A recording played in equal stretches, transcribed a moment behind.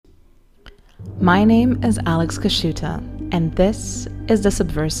My name is Alex Kashuta, and this is the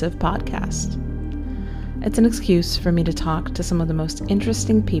Subversive Podcast. It's an excuse for me to talk to some of the most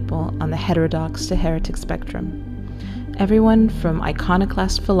interesting people on the heterodox to heretic spectrum. Everyone from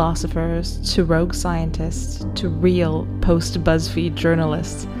iconoclast philosophers to rogue scientists to real post-BuzzFeed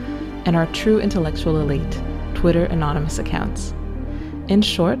journalists and our true intellectual elite, Twitter anonymous accounts. In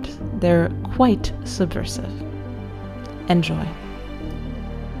short, they're quite subversive. Enjoy.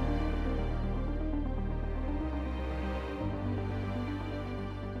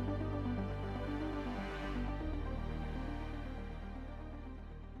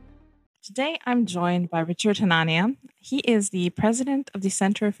 Today, I'm joined by Richard Hanania. He is the president of the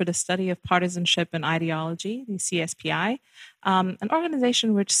Center for the Study of Partisanship and Ideology, the CSPI, an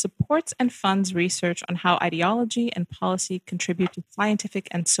organization which supports and funds research on how ideology and policy contribute to scientific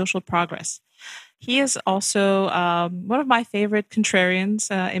and social progress. He is also one of my favorite contrarians,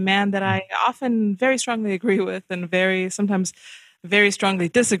 a man that I often very strongly agree with and sometimes very strongly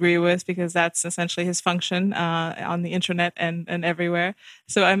disagree with because that's essentially his function on the internet and everywhere.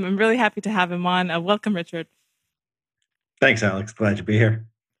 So I'm really happy to have him on. Welcome, Richard. Thanks, Alex. Glad to be here.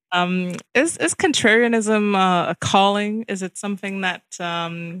 Is contrarianism a calling? Is it something that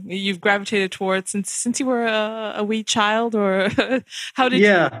you've gravitated towards since you were a wee child, or how did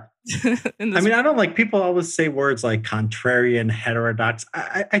Yeah. you in this? I don't like people always say words like contrarian, heterodox.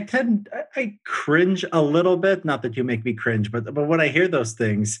 I cringe a little bit. Not that you make me cringe, but when I hear those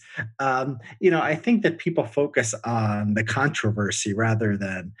things, I think that people focus on the controversy rather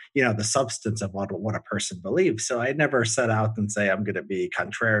than the substance of what a person believes. So I never set out and say I'm going to be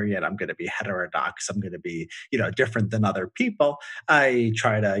contrarian, I'm going to be heterodox, I'm going to be different than other people. I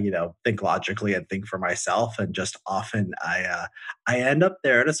try to think logically and think for myself, and just often I end up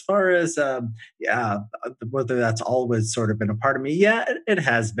there. And as far as whether that's always sort of been a part of me, yeah, it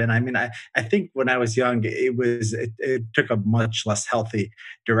has been. I mean, I think when I was young, it took a much less healthy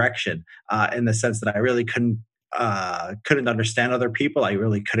direction in the sense that I really couldn't understand other people. I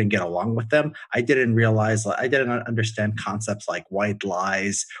really couldn't get along with them. I didn't understand concepts like white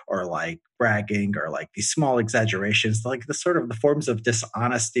lies or like bragging or like these small exaggerations, like the sort of the forms of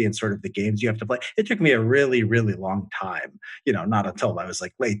dishonesty and sort of the games you have to play. It took me a really, really long time, not until I was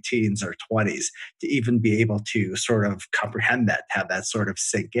like late teens or 20s to even be able to sort of comprehend that, have that sort of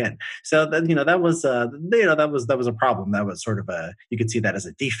sink in. So then, that was a problem. That was sort of you could see that as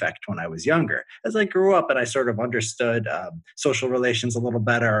a defect when I was younger. As I grew up and I sort of understood social relations a little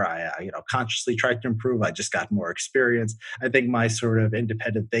better, I consciously tried to improve. I just got more experience. I think my sort of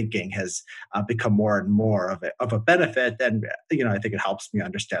independent thinking has become more and more of a benefit. And I think it helps me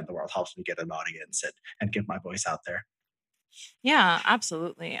understand the world, helps me get an audience and get my voice out there. Yeah,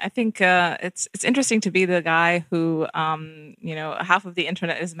 absolutely. I think it's interesting to be the guy who half of the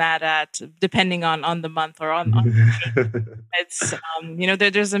internet is mad at, depending on the month or on it's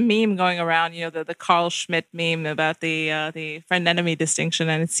there's a meme going around, the Carl Schmidt meme about the friend enemy distinction,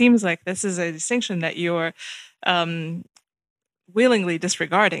 and it seems like this is a distinction that you're um, willingly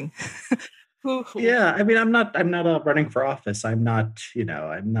disregarding. Who Yeah, I mean, I'm not running for office. I'm not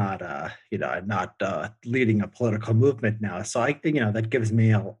leading a political movement now. So that gives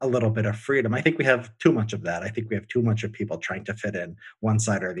me a little bit of freedom. I think we have too much of that. I think we have too much of people trying to fit in one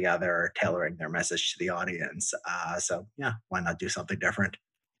side or the other, or tailoring their message to the audience. So yeah, why not do something different?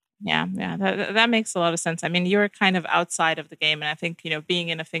 Yeah, that makes a lot of sense. I mean, you're kind of outside of the game, and I think being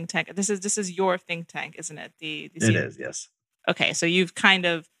in a think tank. This is your think tank, isn't it? It is, yes. Okay, so you've kind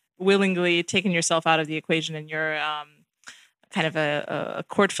of willingly taken yourself out of the equation, and you're kind of a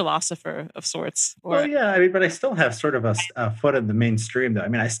court philosopher of sorts. Well, Or yeah, I mean, but I still have sort of a foot in the mainstream, though. I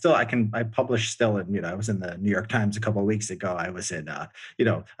mean, I publish still, and I was in the New York Times a couple of weeks ago. I was in, I've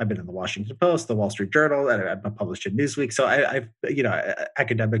been in the Washington Post, the Wall Street Journal, and I've published in Newsweek. So I've,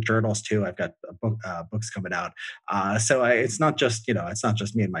 academic journals too. I've got books coming out. It's not just, it's not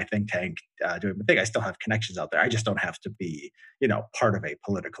just me and my think tank doing my thing. I still have connections out there. I just don't have to be, part of a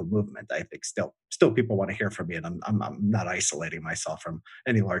political movement. I think still people want to hear from me, and I'm not isolating myself from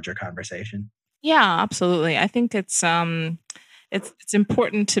any larger conversation. yeah, absolutely. I think it's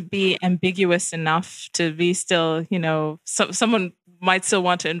important to be ambiguous enough to be still, someone might still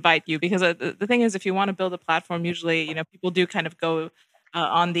want to invite you, because the thing is, if you want to build a platform, usually, people do kind of go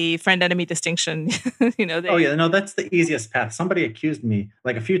on the friend enemy distinction. Oh They yeah, no, that's the easiest path. Somebody accused me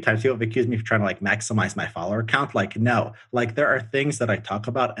like a few times. People have accused me of trying to like maximize my follower count. Like, no, like there are things that I talk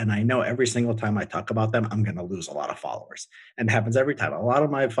about, and I know every single time I talk about them, I'm going to lose a lot of followers, and it happens every time. A lot of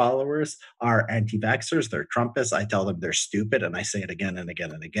my followers are anti-vaxxers. They're Trumpists. I tell them they're stupid, and I say it again and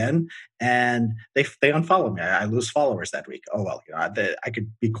again and again, and they unfollow me. I lose followers that week. Oh well, I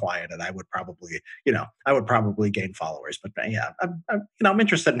could be quiet, and I would probably I would probably gain followers. But yeah, I'm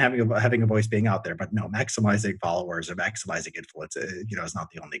interested in having a voice being out there. But no, maximizing followers or maximizing influence, is not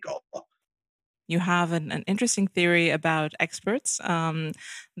the only goal. You have an interesting theory about experts,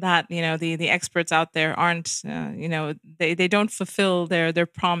 that the experts out there aren't, they don't fulfill their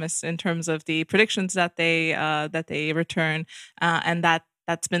promise in terms of the predictions that they return, and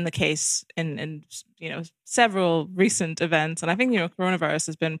that's been the case in several recent events. And I think coronavirus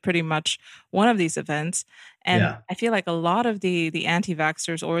has been pretty much one of these events. And Yeah, I feel like a lot of the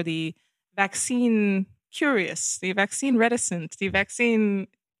anti-vaxxers, or the vaccine curious, the vaccine reticent, the vaccine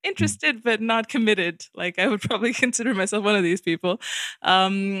interested but not committed. Like, I would probably consider myself one of these people.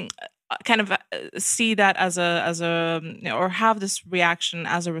 Um, kind of see that or have this reaction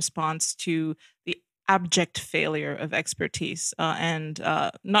as a response to the abject failure of expertise, and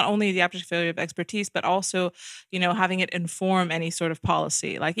not only the abject failure of expertise, but also having it inform any sort of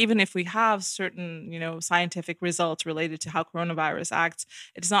policy. Like, even if we have certain scientific results related to how coronavirus acts,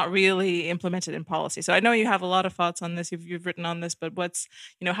 it's not really implemented in policy. So I know you have a lot of thoughts on this. You've written on this, but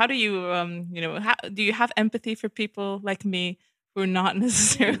how do you do you have empathy for people like me who are not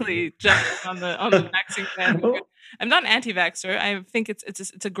necessarily jumping on the vaccine bandwagon? oh, I'm not an anti-vaxxer. I think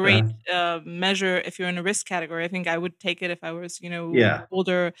it's a great yeah, measure if you're in a risk category. I think I would take it if I was yeah.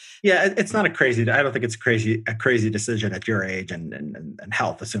 older. Yeah, it's not a crazy. I don't think it's a crazy decision at your age and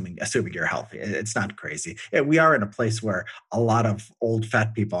health, assuming you're healthy. It's not crazy. We are in a place where a lot of old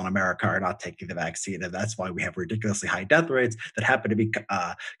fat people in America are not taking the vaccine, and that's why we have ridiculously high death rates that happen to be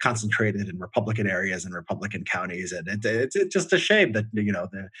concentrated in Republican areas and Republican counties. And it's just a shame that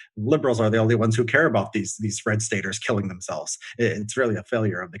the liberals are the only ones who care about these red staters killing themselves. It's really a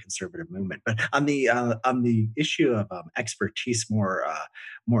failure of the conservative movement. But on the issue of expertise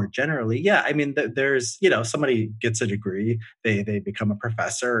more generally, yeah, I mean, there's somebody gets a degree, they become a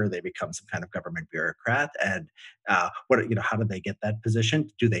professor, or they become some kind of government bureaucrat, and how do they get that position?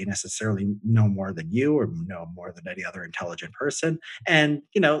 Do they necessarily know more than you, or know more than any other intelligent person? And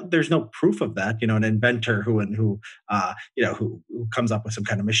there's no proof of that. An inventor who comes up with some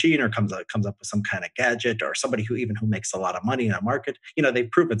kind of machine, or comes up with some kind of gadget, or somebody who makes a lot of money in a market,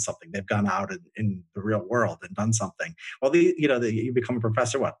 they've proven something. They've gone out in the real world and done something. Well, you become a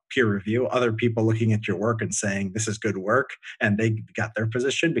professor, what? Peer review, other people looking at your work and saying this is good work, and they got their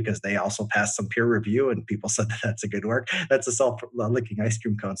position because they also passed some peer review, and people said that that's a good work. That's a self-licking ice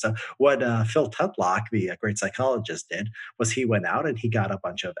cream cone. So what Phil Tutlock, the great psychologist, did was he went out and he got a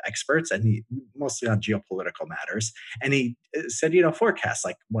bunch of experts, and he mostly on geopolitical matters, and he said, forecast,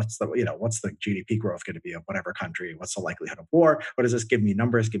 like what's the GDP growth going to be of whatever country, what's the likelihood of war, what does this give me,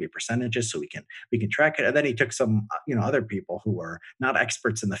 numbers, give me percentages, so we can track it. And then he took some other people who were not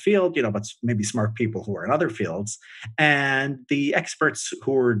experts in the field, but maybe smart people who were in other fields, and the experts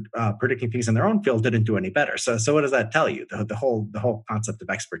who were predicting things in their own field didn't do any better. So what does that tell you? The whole concept of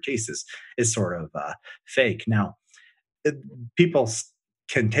expertise is sort of fake. Now, it- people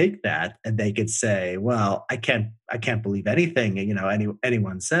can take that and they could say, well, I can't believe anything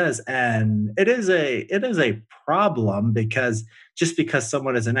anyone says. And it is a problem, because just because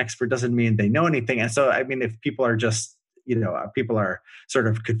someone is an expert doesn't mean they know anything. And so, I mean, if people are sort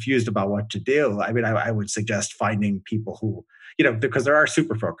of confused about what to do, I mean, I would suggest finding people who, because there are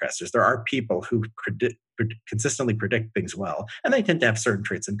super forecasters, there are people who consistently predict things well, and they tend to have certain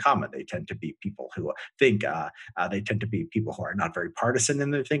traits in common. They tend to be people who think, they tend to be people who are not very partisan in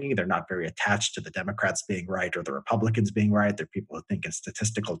their thinking. They're not very attached to the Democrats being right or the Republicans being right. They're people who think in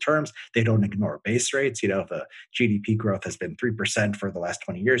statistical terms. They don't ignore base rates. If the GDP growth has been 3% for the last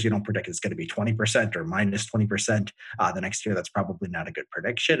 20 years, you don't predict it's going to be 20% or minus 20% the next year. That's probably not a good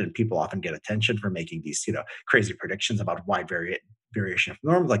prediction. And people often get attention for making these, crazy predictions about wide variation of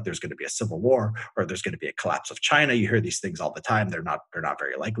norms, like there's going to be a civil war, or there's going to be a collapse of China. You hear these things all the time. They're not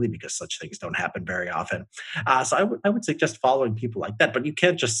very likely, because such things don't happen very often. So I would suggest following people like that. But you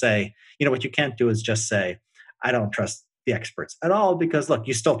can't just say, what you can't do is just say, I don't trust the experts at all, because look,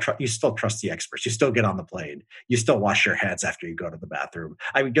 you still trust the experts. You still get on the plane. You still wash your hands after you go to the bathroom.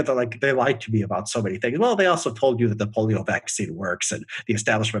 I mean, they lied to me about so many things. Well, they also told you that the polio vaccine works, and the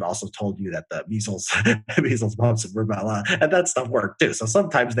establishment also told you that the measles, mumps, and rubella, and that stuff worked too. So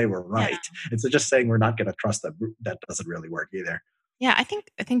sometimes they were Yeah. right. And so just saying we're not going to trust them, that doesn't really work either. Yeah, I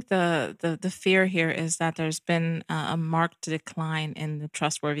think the fear here is that there's been a marked decline in the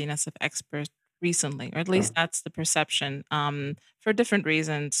trustworthiness of experts recently, or at least that's the perception. For different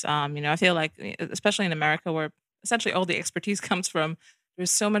reasons. I feel like, especially in America, where essentially all the expertise comes from,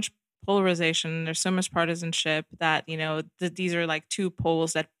 there's so much polarization, there's so much partisanship that these are like two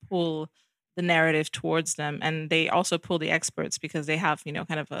poles that pull the narrative towards them, and they also pull the experts because they have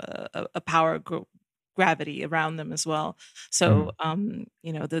kind of a power gravity around them as well. So, Mm.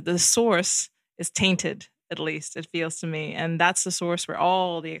 the source is tainted, at least it feels to me, and that's the source where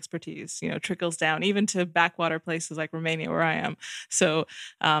all the expertise, trickles down, even to backwater places like Romania, where I am. So,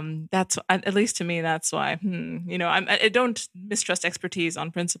 that's at least to me, that's why. I don't mistrust expertise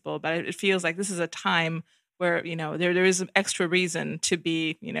on principle, but it feels like this is a time where there is an extra reason to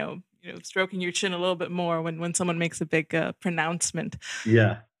be stroking your chin a little bit more when someone makes a big pronouncement.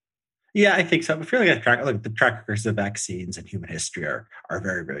 Yeah. Yeah, I think so. I feel like the track records of vaccines in human history are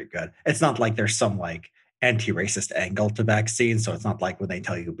very, very good. It's not like there's some like anti-racist angle to vaccines. So it's not like when they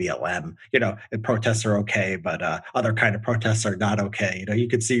tell you BLM, protests are okay, but other kind of protests are not okay. You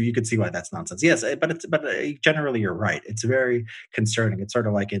could see why that's nonsense. Yes, but generally you're right. It's very concerning. It's sort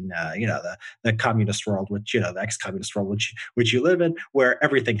of like in the communist world, which the ex-communist world, which you live in, where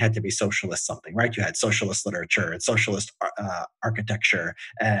everything had to be socialist something, right? You had socialist literature and socialist architecture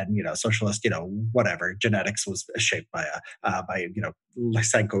and socialist whatever genetics was shaped by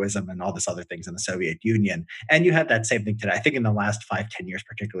Lysenkoism and all this other things in the Soviet Union. And you have that same thing today. I think in the last 5-10 years,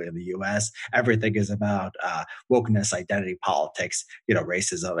 particularly in the US, everything is about wokeness, identity politics,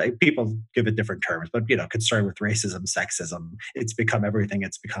 racism. People give it different terms, but concern with racism, sexism, it's become everything.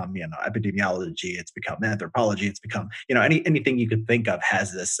 It's become epidemiology, it's become anthropology, it's become anything you could think of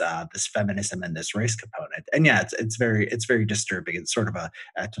has this feminism and this race component. And yeah, it's very disturbing. It's sort of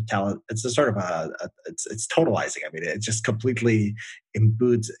it's a sort of it's totalizing. I mean, it's just completely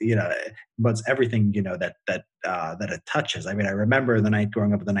imbues everything that it touches. I mean, I remember the night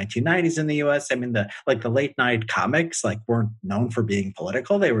growing up in the 1990s in the US. I mean, the late night comics like weren't known for being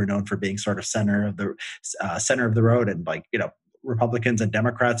political. They were known for being sort of center of the road, and Republicans and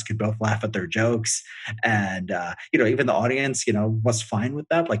Democrats could both laugh at their jokes, and even the audience was fine with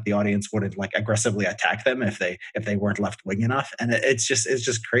that. Like the audience wouldn't like aggressively attack them if they weren't left wing enough. And it's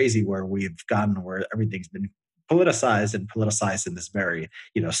just crazy where we've gotten, where everything's been politicized in this very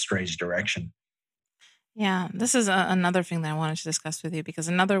strange direction. Yeah, this is another thing that I wanted to discuss with you, because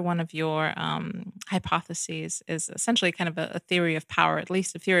another one of your hypotheses is essentially kind of a theory of power, at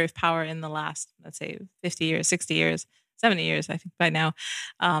least a theory of power in the last, let's say, 50 years, 60 years, 70 years, I think by now.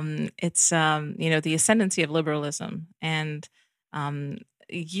 It's, the ascendancy of liberalism. And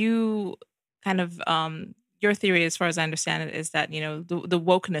you kind of, your theory, as far as I understand it, is that, the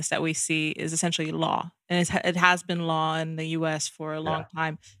wokeness that we see is essentially law. And it has been law in the US for a long Yeah.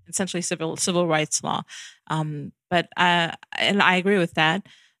 time, essentially civil rights law. But and I agree with that.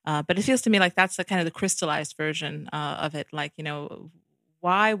 But it feels to me like that's the kind of the crystallized version of it. Like,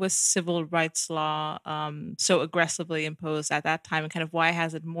 why was civil rights law so aggressively imposed at that time, and kind of why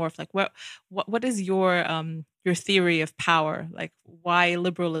has it morphed? Like, what is your theory of power? Like, why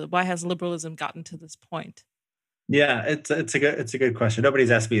has liberalism gotten to this point? Yeah, it's a good question.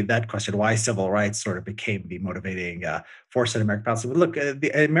 Nobody's asked me that question. Why civil rights sort of became the motivating force in American policy. But look,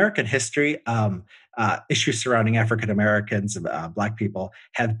 the American history, issues surrounding African Americans, Black people,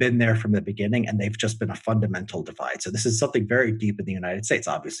 have been there from the beginning, and they've just been a fundamental divide. So this is something very deep in the United States.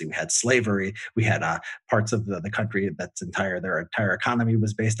 Obviously, we had slavery. We had parts of the country their entire economy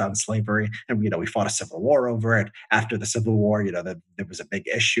was based on slavery, and we fought a civil war over it. After the Civil War, there was a big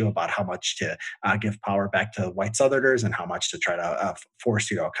issue about how much to give power back to white Southerners and how much to try to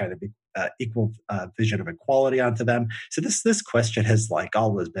force, kind of equal vision of equality onto them. So this question has like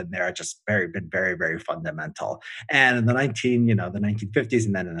always been there, just been very, very fundamental. And in the 1950s,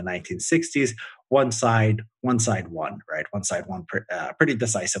 and then in the 1960s, one side won, right? One side won pretty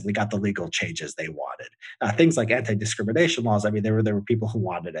decisively, got the legal changes they wanted. Things like anti-discrimination laws. I mean, there were people who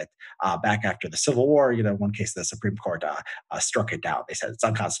wanted it back after the Civil War. In one case, the Supreme Court struck it down. They said it's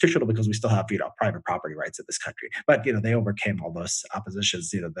unconstitutional because we still have private property rights in this country. But they overcame all those oppositions.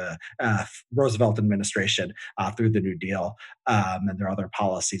 The Roosevelt administration through the New Deal and their other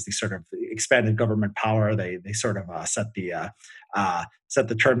policies, they sort of expanded government power. They sort of set set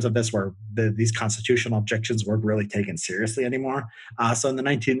the terms of this where these constitutional objections weren't really taken seriously anymore. So in the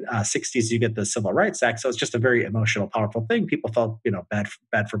 1960s, you get the Civil Rights Act. So it's just a very emotional, powerful thing. People felt,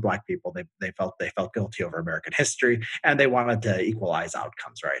 bad for Black people. They felt guilty over American history, and they wanted to equalize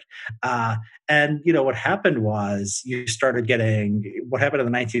outcomes, right? Uh, and what happened was you started getting what happened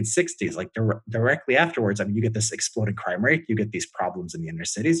in the 1960s, like directly afterwards. I mean, you get this exploding crime rate, you get these problems in the inner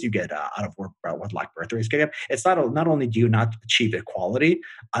cities, you get out of wedlock birth rates getting up. It's not only do you not achieve equality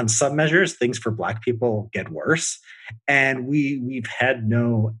on some measures, things for Black people get worse, and we've had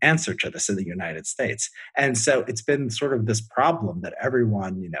no answer to this in the United States, and so it's been sort of this problem that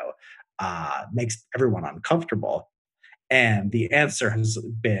everyone makes everyone uncomfortable. And the answer has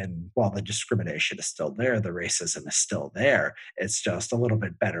been, well, the discrimination is still there, the racism is still there. It's just a little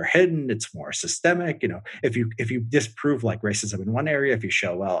bit better hidden. It's more systemic. If you disprove like racism in one area, if you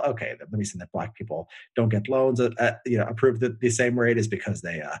show, well, okay, the reason that Black people don't get loans, approved at the same rate is because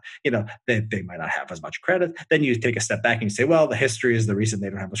they might not have as much credit. Then you take a step back and you say, well, the history is the reason they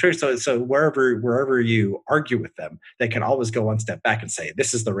don't have much credit. So wherever you argue with them, they can always go one step back and say,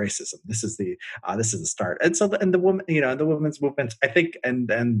 this is the racism. This is the start. And so and the woman, the women's movement, I think,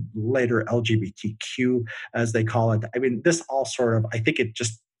 and later LGBTQ, as they call it. I mean, this all sort of, I think it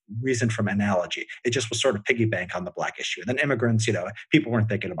just reasoned from analogy. It just was sort of piggyback on the Black issue. And then immigrants, people weren't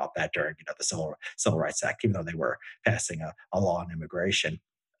thinking about that during, the Civil Rights Act, even though they were passing a law on immigration.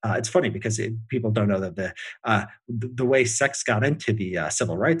 It's funny because people don't know that the way sex got into the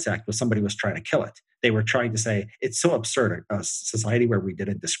Civil Rights Act was somebody was trying to kill it. They were trying to say it's so absurd, a society where we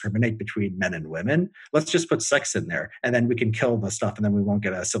didn't discriminate between men and women. Let's just put sex in there, and then we can kill the stuff, and then we won't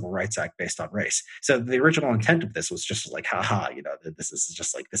get a Civil Rights Act based on race. So the original intent of this was just like, haha, this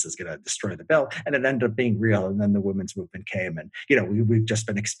is going to destroy the bill, and it ended up being real. And then the women's movement came, and we've just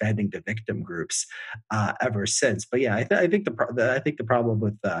been expanding to victim groups ever since. But yeah, I think the problem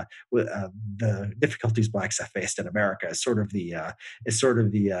with the difficulties Blacks have faced in America is sort of the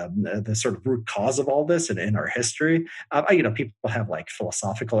sort of root cause of all this and in our history. People have like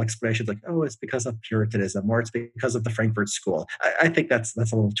philosophical explanations, like, oh, it's because of Puritanism or it's because of the Frankfurt School. I think that's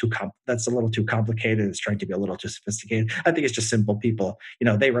a little too complicated. It's trying to be a little too sophisticated. I think it's just simple people.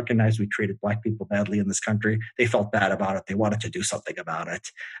 They recognize we treated Black people badly in this country. They felt bad about it. They wanted to do something about it,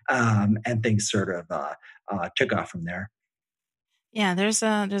 and things sort of took off from there. Yeah, there's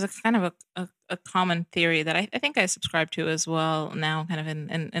a kind of a common theory that I think I subscribe to as well now, kind of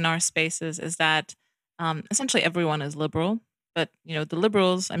in our spaces, is that essentially everyone is liberal, but the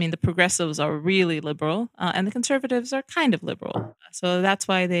liberals, I mean, the progressives are really liberal, and the conservatives are kind of liberal. So that's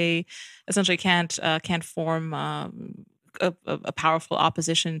why they essentially can't form a powerful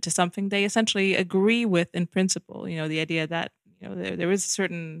opposition to something they essentially agree with in principle. The idea that there is a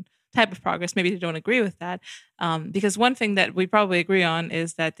certain type of progress. Maybe they don't agree with that, because one thing that we probably agree on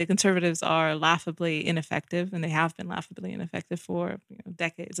is that the conservatives are laughably ineffective, and they have been laughably ineffective for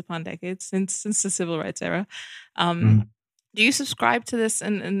decades upon decades since the civil rights era. Um, Mm. do you subscribe to this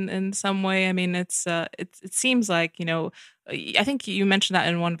in some way? I mean, it seems like I think you mentioned that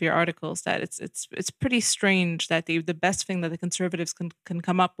in one of your articles that it's pretty strange that the best thing that the conservatives can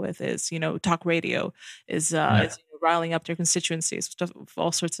come up with is talk radio Yeah. is riling up their constituencies with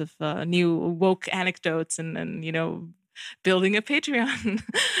all sorts of new woke anecdotes and building a Patreon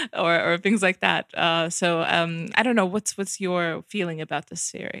or things like that. So I don't know what's your feeling about this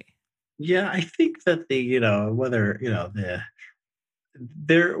theory. Yeah, I think that whether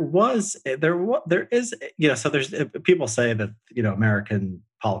there is so there's people say that American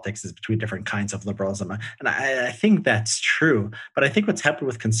politics is between different kinds of liberalism, and I think that's true. But I think what's happened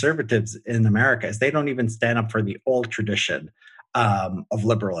with conservatives in America is they don't even stand up for the old tradition of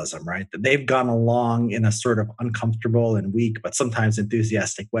liberalism, right? That they've gone along in a sort of uncomfortable and weak, but sometimes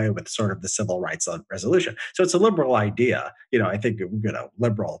enthusiastic way with sort of the civil rights resolution. So it's a liberal idea. I think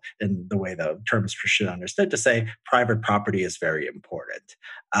liberal in the way the term is should understood to say private property is very important.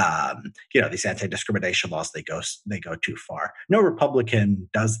 These anti-discrimination laws, they go too far. No Republican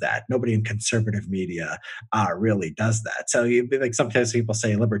does that. Nobody in conservative media really does that. So like sometimes people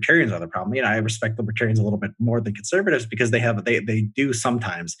say libertarians are the problem. I respect libertarians a little bit more than conservatives because they do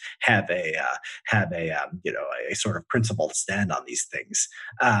sometimes have a sort of principled stand on these things.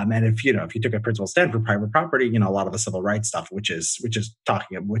 And if you took a principled stand for private property, a lot of the civil rights stuff, which is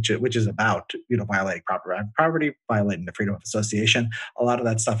about violating property, violating the freedom of association, a lot of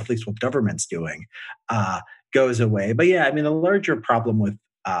that stuff, at least what government's doing, goes away. But yeah, I mean, the larger problem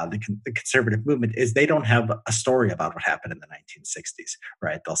the conservative movement is they don't have a story about what happened in the 1960s,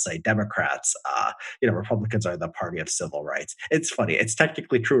 right? They'll say Democrats, Republicans are the party of civil rights. It's funny. It's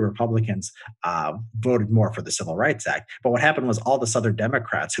technically true. Republicans voted more for the Civil Rights Act, but what happened was all the Southern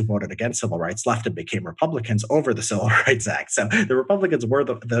Democrats who voted against civil rights left and became Republicans over the Civil Rights Act. So the Republicans were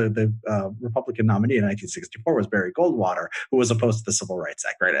the Republican nominee in 1964 was Barry Goldwater, who was opposed to the Civil Rights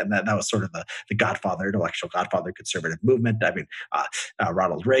Act, right? And that was sort of the godfather, intellectual godfather, conservative movement. I mean,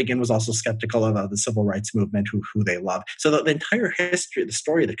 Ronald Reagan was also skeptical of the civil rights movement, who they love. So the entire history, the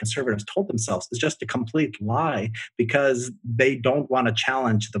story that conservatives told themselves is just a complete lie because they don't want to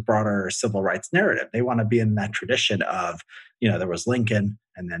challenge the broader civil rights narrative. They want to be in that tradition of, there was Lincoln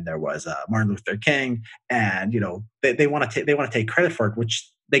and then there was Martin Luther King, and they want to take credit for it, which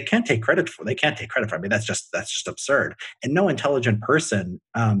they can't take credit for. They can't take credit for. I mean, that's just absurd. And no intelligent person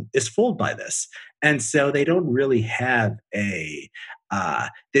is fooled by this. And so they don't really have they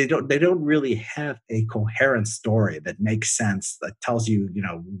don't really have a coherent story that makes sense, that tells you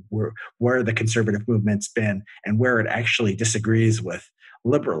where the conservative movement's been and where it actually disagrees with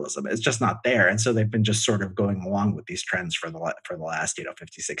liberalism. It's just not there. And so they've been just sort of going along with these trends for the last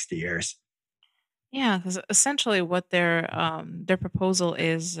 50, 60 years. Yeah, because essentially what their proposal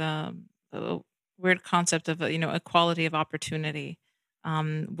is a weird concept of equality of opportunity,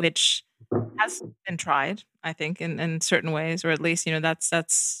 which has been tried, I think, in certain ways, or at least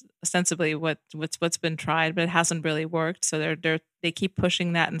that's ostensibly what's been tried, but it hasn't really worked. So they keep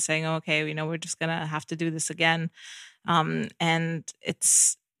pushing that and saying, "Oh, okay, we're just gonna have to do this again," and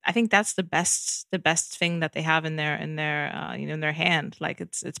it's. I think that's the best thing that they have in their hand. Like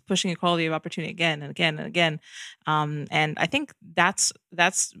it's pushing equality of opportunity again and again and again, and I think that's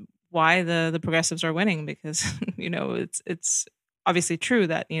why the progressives are winning because it's obviously true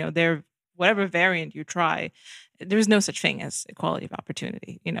that they're whatever variant you try, there's no such thing as equality of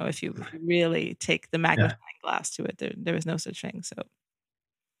opportunity. If you really take the Yeah. magnifying glass to it, there is no such thing. So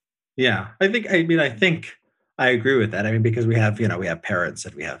Yeah, I think I agree with that. I mean, because we have parents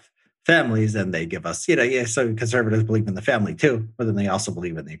and we have families, and they give us, yeah. So conservatives believe in the family too, but then they also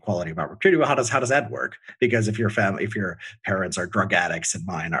believe in the equality of opportunity. Well, how does that work? Because if your parents are drug addicts and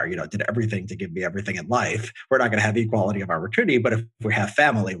mine are, did everything to give me everything in life, we're not going to have equality of opportunity. But if we have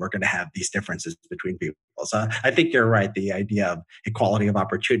family, we're going to have these differences between people. So I think you're right. The idea of equality of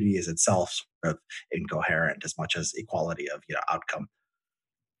opportunity is itself sort of incoherent as much as equality of outcome.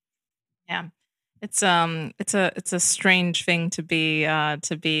 yeah. It's a strange thing to be a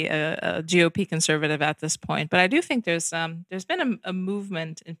GOP conservative at this point, but I do think there's been a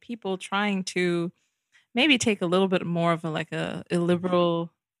movement in people trying to maybe take a little bit more of a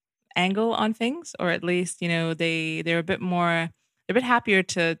illiberal angle on things, or at least they're a bit more they're a bit happier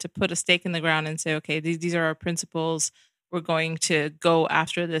to put a stake in the ground and say, okay, these are our principles. We're going to go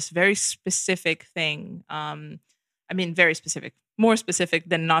after this very specific thing. I mean, very specific, more specific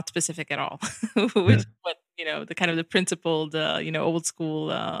than not specific at all, which is what the kind of the principled, old school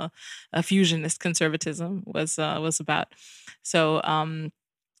fusionist conservatism was about. So I'm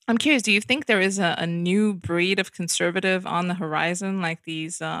curious, do you think there is a new breed of conservative on the horizon, like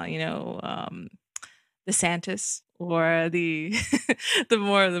these, DeSantis, or the the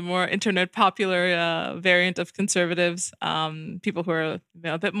more internet popular variant of conservatives, people who are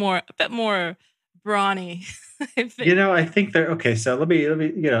a bit more brawny, I think. I think they're okay. So let me.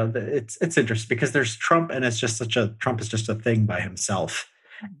 It's interesting because there's Trump, and it's just such a Trump is just a thing by himself,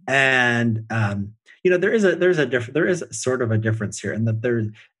 Mhm. and there is sort of a difference here, in that there's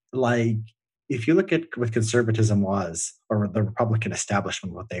like, if you look at what conservatism was, or the Republican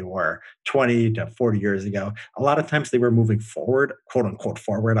establishment, what they were 20 to 40 years ago, a lot of times they were moving forward, quote unquote,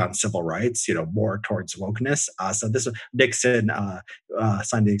 forward on civil rights, more towards wokeness. So this Nixon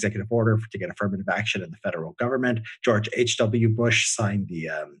signed the executive order to get affirmative action in the federal government. George H.W. Bush signed the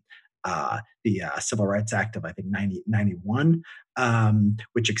Civil Rights Act of, I think, 91,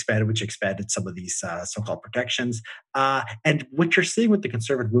 which expanded some of these so-called protections. And what you're seeing with the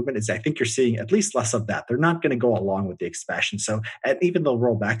conservative movement is, I think you're seeing at least less of that. They're not going to go along with the expansion. So, and even they'll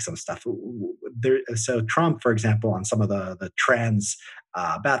roll back some stuff. So Trump, for example, on some of the trans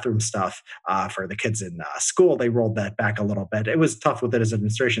bathroom stuff for the kids in school, they rolled that back a little bit. It was tough with it as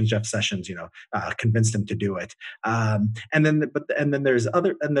administration. Jeff Sessions, convinced him to do it. And then there's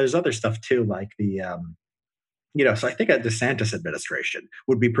other stuff too, like so I think a DeSantis administration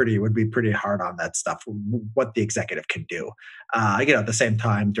would be pretty hard on that stuff. What the executive can do, at the same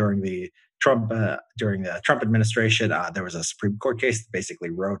time, during the during the Trump administration, there was a Supreme Court case that basically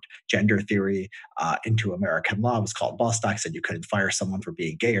wrote gender theory into American law. It was called Bostock, said you couldn't fire someone for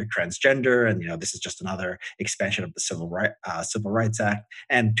being gay or transgender, and this is just another expansion of the Civil Rights Act.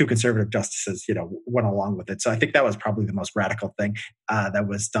 And two conservative justices, went along with it. So I think that was probably the most radical thing that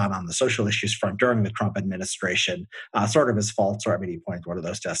was done on the social issues front during the Trump administration. Sort of his fault, or I mean, he pointed one of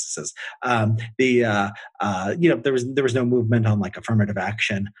those justices. There was no movement on like affirmative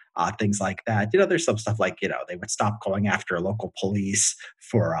action, things like that. There's some stuff like they would stop going after local police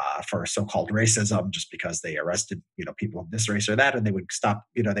for so-called racism just because they arrested people of this race or that, and they would stop.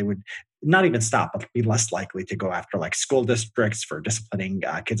 They would not even stop, but be less likely to go after like school districts for disciplining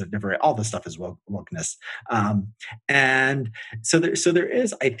kids of different. All this stuff is wokeness, and so there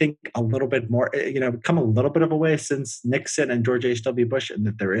is, I think, a little bit more. Come a little bit of a way since Nixon and George H.W. Bush, and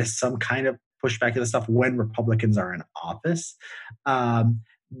that there is some kind of pushback to the stuff when Republicans are in office.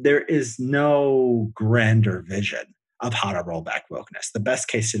 There is no grander vision of how to roll back wokeness. The best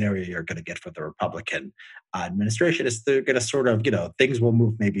case scenario you're going to get for the Republican administration is they're going to sort of, things will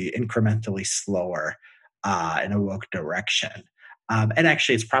move maybe incrementally slower in a woke direction. And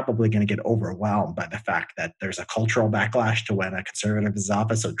actually, it's probably going to get overwhelmed by the fact that there's a cultural backlash to when a conservative is in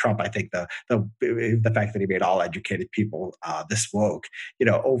office. So Trump, I think the fact that he made all educated people this woke,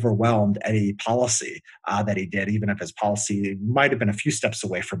 overwhelmed any policy that he did, even if his policy might have been a few steps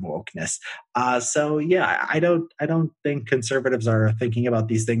away from wokeness. So yeah, I don't think conservatives are thinking about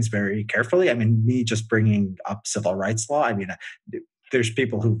these things very carefully. I mean, me just bringing up civil rights law. I mean, there's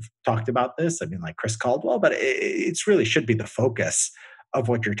people who've talked about this. I mean, like Chris Caldwell, but it's really should be the focus of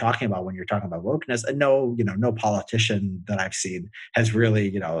what you're talking about when you're talking about wokeness. And no politician that I've seen has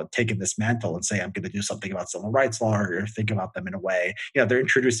really, taken this mantle and say, I'm going to do something about civil rights law or think about them in a way. They're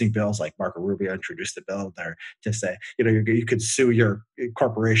introducing bills like Marco Rubio introduced a bill there to say, you could sue your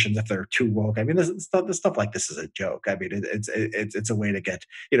corporations if they're too woke. I mean, this stuff like this is a joke. I mean, it's a way to get,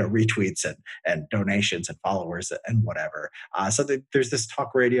 retweets and donations and followers and whatever. So there's this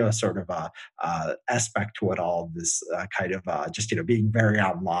talk radio sort of aspect to it all, this kind of just, being very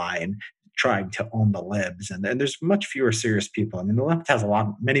online, trying to own the libs. And there's much fewer serious people. I mean, the left has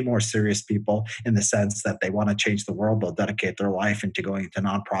many more serious people in the sense that they want to change the world. They'll dedicate their life into going into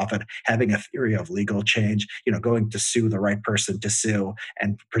nonprofit, having a theory of legal change, going to sue the right person to sue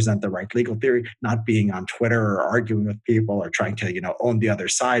and present the right legal theory, not being on Twitter or arguing with people or trying to, own the other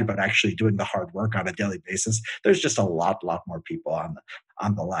side, but actually doing the hard work on a daily basis. There's just a lot more people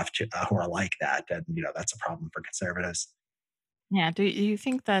on the left who are like that. And, that's a problem for conservatives. Yeah. Do you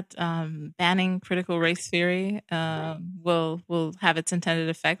think that banning critical race theory will have its intended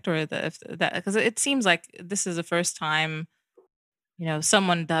effect, or if that, because it seems like this is the first time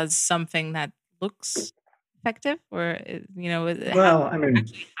someone does something that looks effective, or it has Well, I mean,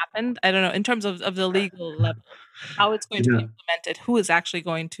 actually happened. I don't know in terms of the legal level, how it's going you to be know, implemented. Who is actually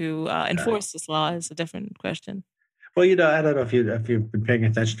going to yeah. enforce this law is a different question. Well, I don't know if you've been paying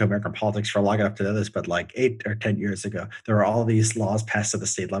attention to American politics for long enough to know this, but like 8 or 10 years ago, there were all these laws passed at the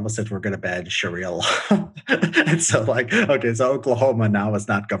state level said we're going to ban Sharia law, and so like, okay, so Oklahoma now is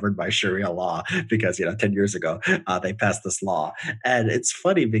not governed by Sharia law because 10 years ago they passed this law, and it's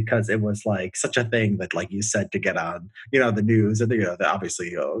funny because it was like such a thing that, like you said, to get on the news, and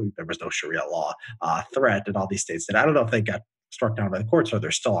obviously there was no Sharia law threat in all these states. And I don't know if they got struck down by the courts or they're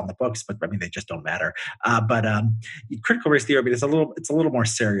still on the books, but I mean they just don't matter. But critical race theory, I mean, it's a little more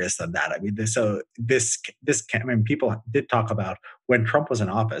serious than that. I mean, I mean, people did talk about when Trump was in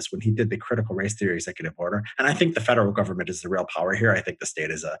office, when he did the critical race theory executive order, and I think the federal government is the real power here. I think the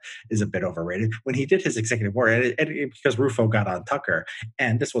state is a bit overrated. When he did his executive order, because Rufo got on Tucker,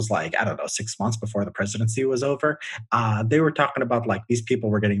 and this was like, I don't know, 6 months before the presidency was over, they were talking about like these people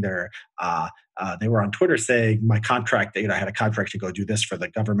were getting their they were on Twitter saying my contract, I had a contract to go do this for the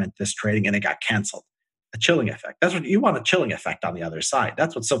government, this trading, and it got canceled. A chilling effect. That's what you want, a chilling effect on the other side.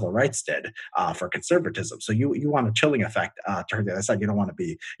 That's what civil rights did for conservatism. So you want a chilling effect to the other side. You don't want to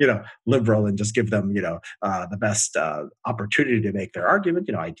be liberal and just give them the best opportunity to make their argument.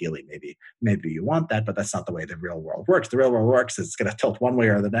 Ideally, maybe you want that, but that's not the way the real world works. The real world works is it's going to tilt one way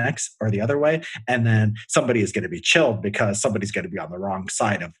or the next or the other way, and then somebody is going to be chilled because somebody's going to be on the wrong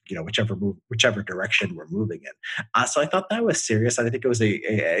side of whichever direction we're moving in. So I thought that was serious. I think it was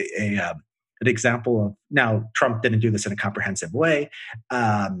an example of, now Trump didn't do this in a comprehensive way,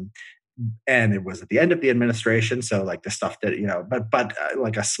 and it was at the end of the administration. So like the stuff that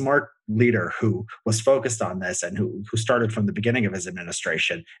like a smart leader who was focused on this and who started from the beginning of his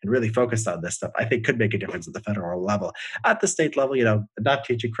administration and really focused on this stuff, I think could make a difference at the federal level. At the state level, not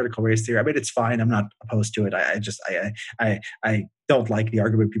teaching critical race theory. I mean, it's fine. I'm not opposed to it. I don't like the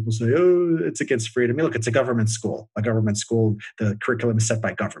argument people say, oh, it's against freedom. I mean, look, it's a government school. A government school, the curriculum is set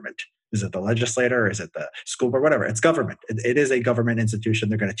by government. Is it the legislator? Is it the school board? Whatever. It's government. It is a government institution.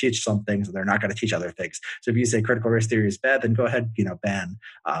 They're going to teach some things and they're not going to teach other things. So if you say critical race theory is bad, then go ahead, ban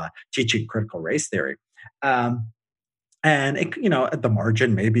teaching critical race theory. Um, and at the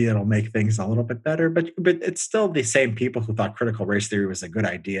margin, maybe it'll make things a little bit better, but it's still the same people who thought critical race theory was a good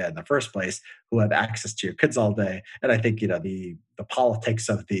idea in the first place who have access to your kids all day. And I think the politics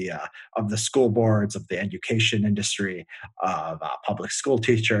of the school boards, of the education industry, of public school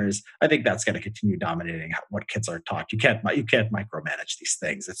teachers, I think that's going to continue dominating what kids are taught. You can't micromanage these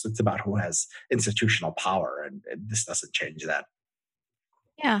things. It's about who has institutional power, and this doesn't change that.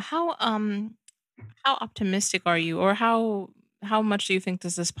 Yeah, how optimistic are you, or how much do you think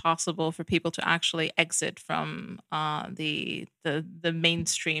this is possible for people to actually exit from the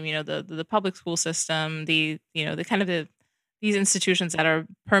mainstream, the public school system, the kind of these institutions that are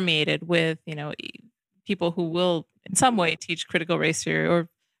permeated with people who will in some way teach critical race theory or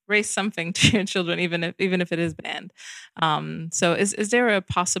race something to your children, even if it is banned. So is there a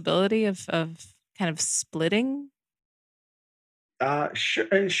possibility of kind of splitting?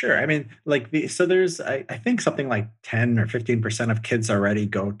 Sure, sure. I mean, so there's, I think something like 10 or 15% of kids already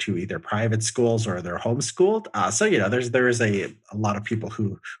go to either private schools or they're homeschooled. So, there is a lot of people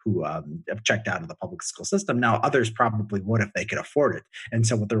who have checked out of the public school system. Now, others probably would if they could afford it. And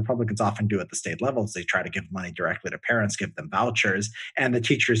so what the Republicans often do at the state level is they try to give money directly to parents, give them vouchers, and the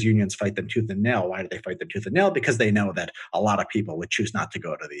teachers unions fight them tooth and nail. Why do they fight them tooth and nail? Because they know that a lot of people would choose not to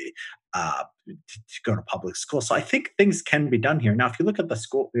go to go to public school. So I think things can be done here. Now, if you look at the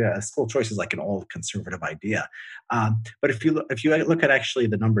school choice is like an old conservative idea. But if you look at actually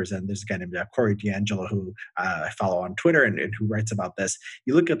the numbers, and there's a guy named Corey D'Angelo who I follow on Twitter and who writes about this.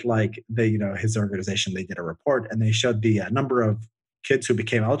 You look at like his organization. They did a report and they showed the number of kids who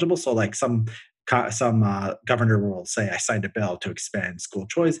became eligible. So like some governor will say, I signed a bill to expand school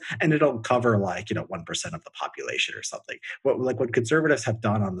choice, and it'll cover 1% of the population or something. What conservatives have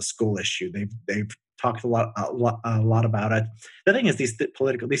done on the school issue, they've talked a lot about it. The thing is,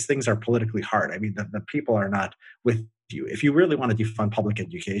 these things are politically hard. I mean, the people are not with you. If you really want to defund public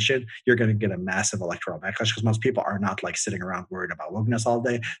education, you're going to get a massive electoral backlash because most people are not like sitting around worried about wokeness all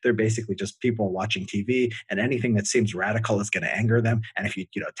day. They're basically just people watching TV, and anything that seems radical is going to anger them. And if you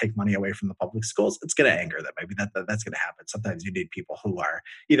take money away from the public schools, it's going to anger them. Maybe that's going to happen. Sometimes you need people who are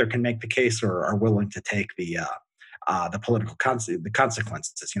either can make the case or are willing to take the political the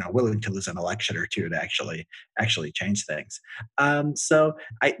consequences, willing to lose an election or two to actually change things. So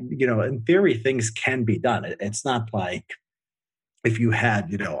in theory, things can be done. It's not like if you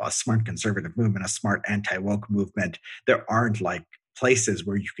had, a smart conservative movement, a smart anti-woke movement, there aren't like places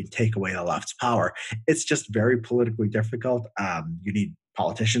where you can take away the left's power. It's just very politically difficult. You need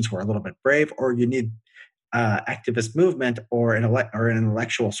politicians who are a little bit brave, or you need activist movement or or an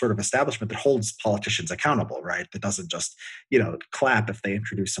intellectual sort of establishment that holds politicians accountable, right? That doesn't just clap if they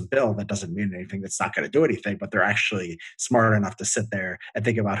introduce some bill that doesn't mean anything. That's not going to do anything, but they're actually smart enough to sit there and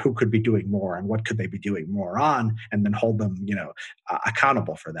think about who could be doing more and what could they be doing more on, and then hold them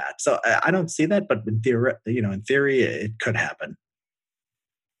accountable for that. So I don't see that, but in theory, it could happen.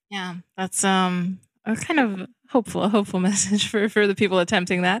 Yeah, that's a kind of hopeful message for the people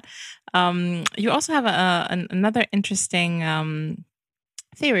attempting that. You also have another interesting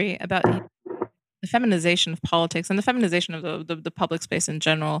theory about the feminization of politics and the feminization of the public space in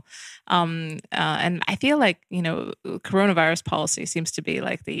general. And I feel like coronavirus policy seems to be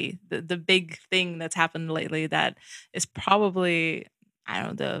like the big thing that's happened lately that is probably, I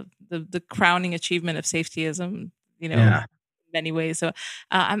don't know, the crowning achievement of safetyism. Yeah. Many ways. So,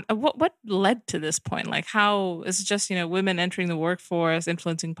 what led to this point? Like, how is it just women entering the workforce,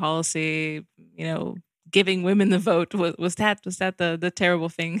 influencing policy? Giving women the vote was that the terrible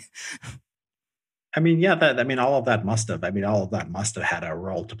thing? I mean, yeah, all of that must have. I mean, all of that must have had a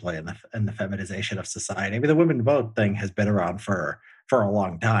role to play in the feminization of society. I mean, the women vote thing has been around for a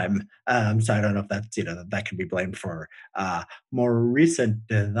long time. So I don't know if that's that can be blamed for more recent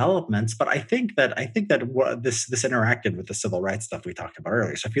developments. But I think that this interacted with the civil rights stuff we talked about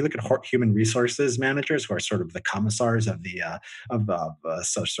earlier. So if you look at human resources managers, who are sort of the commissars of the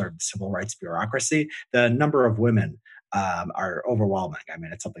sort of the civil rights bureaucracy, the number of women are overwhelming. I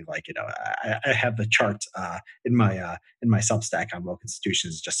mean, it's something like, I have the chart in my Substack on woke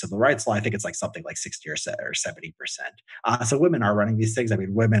institutions, just civil rights law. I think it's like something like 60 or 70%. So women are running these things. I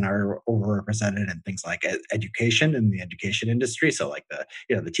mean, women are overrepresented in things like education in the education industry. So like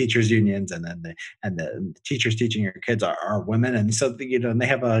the teachers unions, and then the teachers teaching your kids are women, and so and they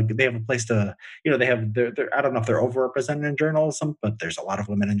have a place to, they have they're I don't know if they're overrepresented in journalism, but there's a lot of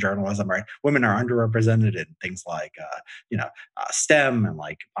women in journalism, right? Women are underrepresented in things like STEM and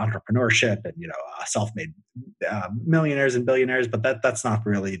like entrepreneurship and self-made millionaires and billionaires, but that's not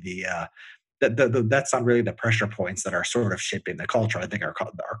really that's not really the pressure points that are sort of shaping the culture. I think our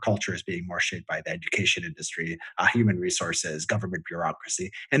culture is being more shaped by the education industry, human resources, government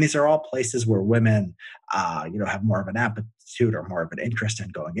bureaucracy, and these are all places where women, have more of an aptitude or more of an interest in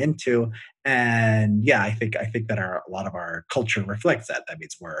going into. And yeah, I think that a lot of our culture reflects that. That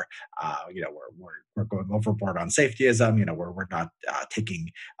means we're going overboard on safetyism. Where we're not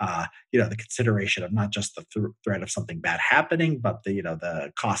taking the consideration of not just the threat of something bad happening, but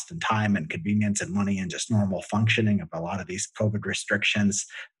the cost and time and convenience and money and just normal functioning of a lot of these COVID restrictions,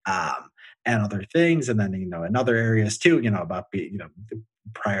 and other things. And then in other areas too, about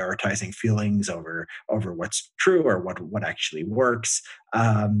prioritizing feelings over what's true or what actually works.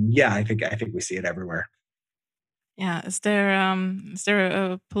 Yeah, I think we see it everywhere. Yeah. Is there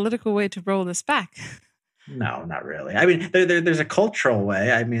a political way to roll this back? No, not really. I mean, there's a cultural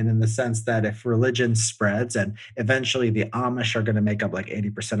way. I mean, in the sense that if religion spreads and eventually the Amish are going to make up like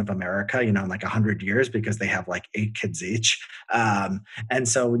 80% of America, in like 100 years because they have like 8 kids each. And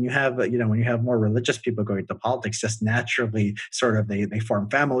so when you have more religious people going to politics, just naturally sort of they form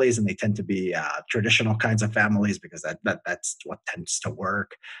families, and they tend to be traditional kinds of families because that's what tends to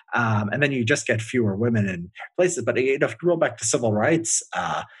work. And then you just get fewer women in places. But if you roll back to civil rights,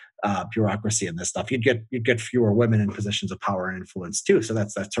 bureaucracy and this stuff, you'd get fewer women in positions of power and influence too. So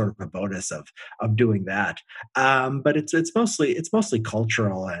that's sort of a bonus of doing that. But it's mostly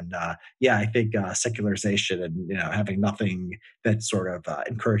cultural, and yeah, I think secularization and having nothing that sort of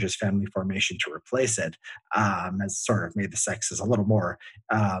encourages family formation to replace it, has sort of made the sexes a little more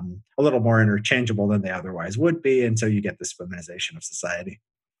interchangeable than they otherwise would be, and so you get this feminization of society.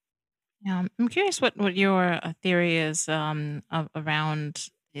 Yeah, I'm curious what your theory is around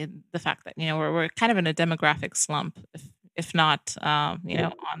the fact that we're kind of in a demographic slump, if not on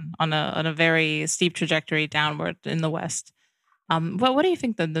a very steep trajectory downward in the West. What do you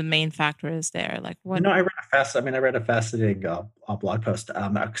think the main factor is there? Like what? I read a fascinating blog post,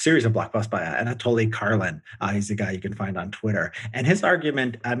 a series of blog posts by Anatoly Karlin. He's a guy you can find on Twitter, and his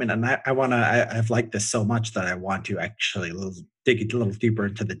argument. I mean, and I've liked this so much that I want to actually dig a little deeper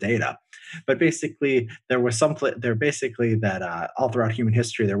into the data. But basically, there basically that all throughout human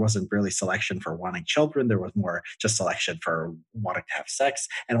history there wasn't really selection for wanting children. There was more just selection for wanting to have sex.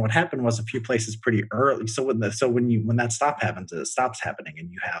 And what happened was a few places pretty early. So when that happens, it stops happening,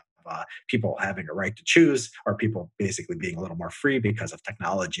 and you have people having a right to choose, or people basically being a little more free because of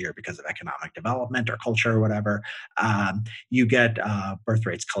technology or because of economic development or culture or whatever. You get birth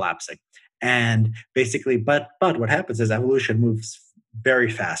rates collapsing. And basically, but what happens is evolution moves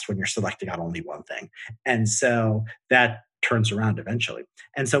very fast when you're selecting on only one thing, and so that turns around eventually.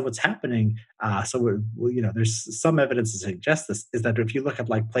 And so what's happening? There's some evidence to suggest this is that if you look at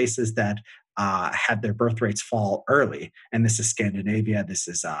like places that had their birth rates fall early, and this is Scandinavia, this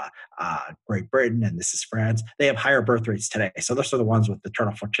is Great Britain, and this is France, they have higher birth rates today. So those are the ones with the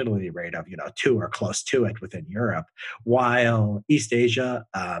total fertility rate of 2 or close to it within Europe, while East Asia,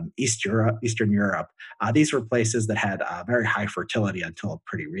 Eastern Europe, these were places that had very high fertility until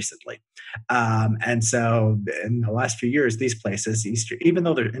pretty recently. And so in the last few years, these places, even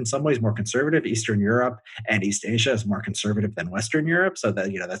though they're in some ways more conservative, Eastern Europe and East Asia is more conservative than Western Europe. So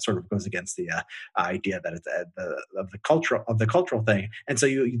that sort of goes against the idea that it's of the cultural thing. And so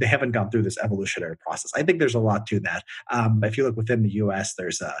they haven't gone through this evolutionary process. I think there's a lot to that. If you look within the U.S.,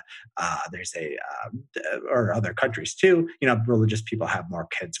 or other countries too. Religious people have more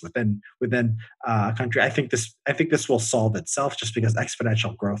kids within a country. I think this will solve itself just because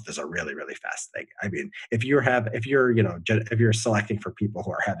exponential growth is a really really fast thing. I mean, if you're selecting for people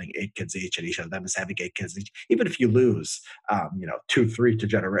who are having 8 kids each, and each of them is having 8 kids each, even if you lose, 2, 3 to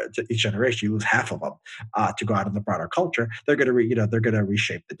each generation, you lose half of them to go out in the broader culture. They're going to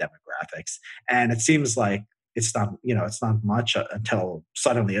reshape the demographics, and it seems like it's not much until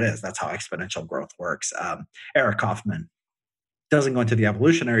suddenly it is. That's how exponential growth works. Eric Kaufman doesn't go into the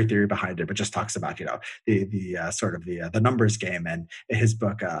evolutionary theory behind it, but just talks about the sort of the numbers game. And in his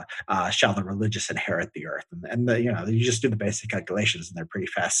book, "Shall the Religious Inherit the Earth?" And you just do the basic calculations, and they're pretty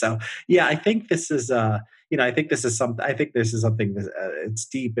fast. So yeah, I think this is I think this is something. I think this is something that it's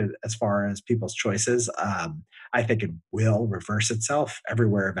deep as far as people's choices. I think it will reverse itself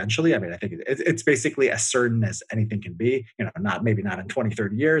everywhere eventually. I mean, I think it's basically as certain as anything can be. Not maybe not in 20,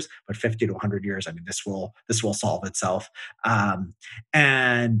 30 years, but 50 to 100 years. I mean, this will solve itself. Um,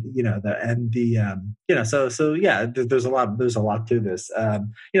 and so yeah, there's a lot to this.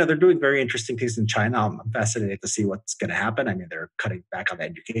 They're doing very interesting things in China. I'm fascinated to see what's going to happen. I mean, they're cutting back on the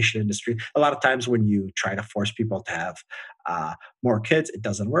education industry. A lot of times when you try to force people to have uh, more kids, it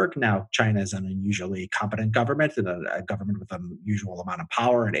doesn't work. Now, China is an unusually competent government and a government with an unusual amount of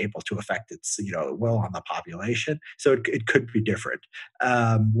power and able to affect its will on the population. So it could be different.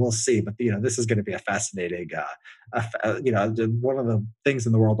 We'll see, but this is going to be a fascinating. One of the things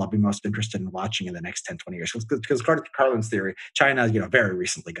in the world I'll be most interested in watching in the next 10, 20 years. Because according to Carlin's theory, China, very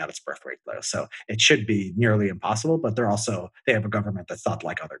recently got its birth rate low. So it should be nearly impossible, but they have a government that's not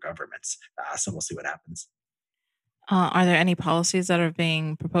like other governments. So we'll see what happens. Are there any policies that are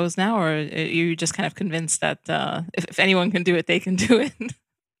being proposed now, or are you just kind of convinced that if anyone can do it, they can do it?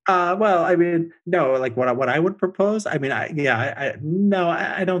 Well, I mean, no, like what I would propose. I mean, no,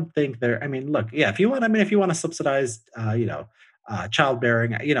 I don't think there. I mean, look, yeah, if you want to subsidize,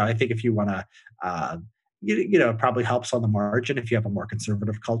 childbearing, I think if you want to, it probably helps on the margin. If you have a more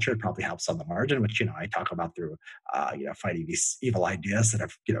conservative culture, it probably helps on the margin, which I talk about through, fighting these evil ideas that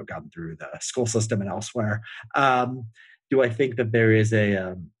have gone through the school system and elsewhere. Um, do I think that there is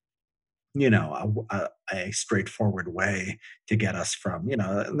a straightforward way to get us from, in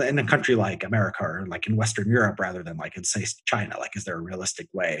a country like America or like in Western Europe rather than like in, say, China? Like, is there a realistic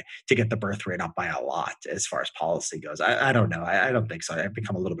way to get the birth rate up by a lot as far as policy goes? I don't know. I don't think so. I've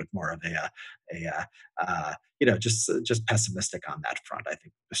become a little bit more of just pessimistic on that front. I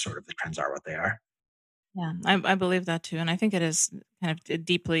think the sort of the trends are what they are. Yeah, I believe that too, and I think it is kind of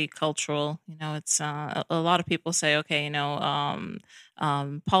deeply cultural. It's a lot of people say, okay,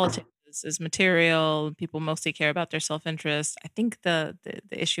 politics is material. People mostly care about their self interest. I think the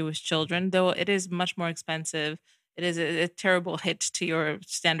issue with children, though, it is much more expensive. It is a terrible hit to your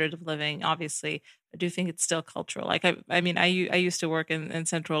standard of living. Obviously, I do think it's still cultural. Like I mean, I used to work in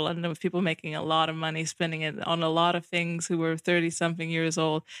central London with people making a lot of money, spending it on a lot of things who were 30 something years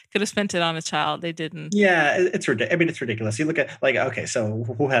old could have spent it on a child, they didn't. Yeah, it's ridiculous. I mean, it's ridiculous. You look at like, okay, so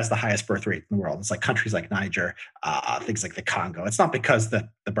who has the highest birth rate in the world? It's like countries like Niger, things like the Congo. It's not because the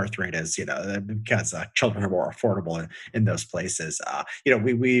birth rate is, because children are more affordable in those places.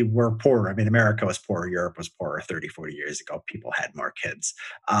 We were poor. I mean, America was poor. Europe was poorer 30, 40 years ago. People had more kids.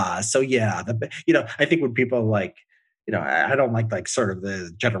 So yeah, I think when people like, I don't like sort of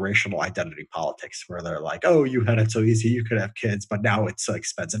the generational identity politics where they're like, oh, you had it so easy, you could have kids, but now it's so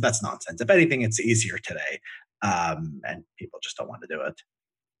expensive. That's nonsense. If anything, it's easier today, and people just don't want to do it.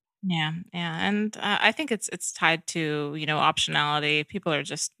 Yeah, yeah, and I think it's tied to optionality. People are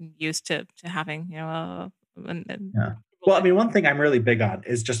just used to having and Yeah. Well, I mean, one thing I'm really big on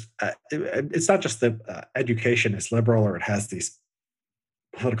is just it's not just that education is liberal or it has these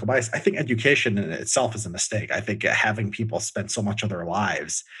political bias. I think education in itself is a mistake. I think having people spend so much of their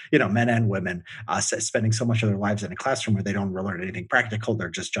lives, men and women, spending so much of their lives in a classroom where they don't really learn anything practical, they're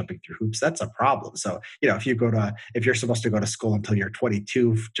just jumping through hoops. That's a problem. So, if you're supposed to go to school until you're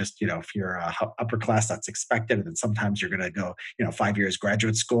 22, just, if you're upper class, that's expected. And then sometimes you're going to go, 5 years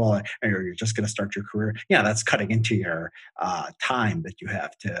graduate school, or you're just going to start your career. Yeah, that's cutting into your time that you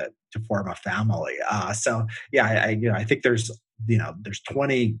have to form a family. So yeah, I think there's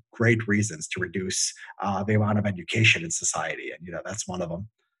 20 great reasons to reduce the amount of education in society, and that's one of them.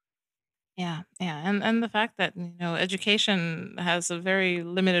 Yeah, yeah, and the fact that education has a very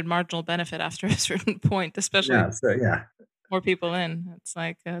limited marginal benefit after a certain point, especially Yeah, so yeah. more people in. It's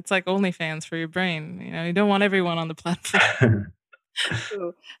like OnlyFans for your brain. You don't want everyone on the platform.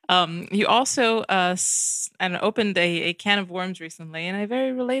 True. You also and opened a can of worms recently in a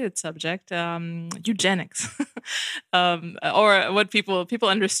very related subject, eugenics, or what people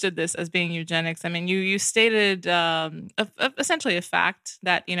understood this as being eugenics. I mean, you stated essentially a fact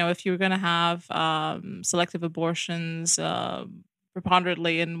that if you're going to have selective abortions.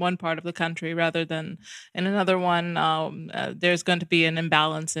 Preponderantly in one part of the country rather than in another one, there's going to be an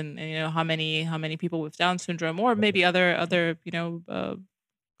imbalance in how many people with Down syndrome or maybe other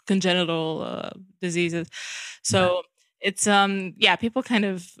congenital diseases. Yeah. So it's yeah, people kind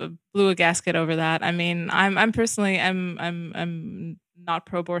of blew a gasket over that. I mean, I'm personally I'm not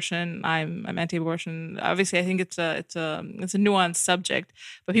pro-abortion. I'm anti-abortion. Obviously, I think it's a nuanced subject,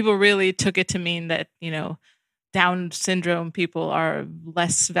 but people really took it to mean that Down syndrome people are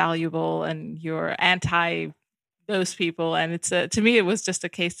less valuable and you're anti those people. And to me, it was just a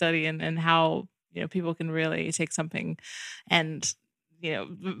case study in how people can really take something and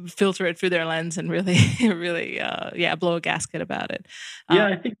filter it through their lens and really really yeah, blow a gasket about it. uh, Yeah,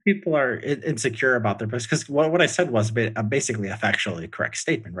 I think people are insecure about their place because what I said was basically a factually correct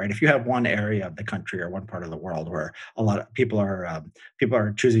statement, right? If you have one area of the country or one part of the world where a lot of people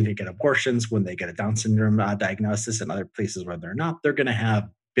are choosing to get abortions when they get a Down syndrome diagnosis, and other places where they're not, they're going to have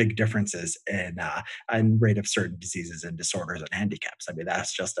big differences in rate of certain diseases and disorders and handicaps. I mean,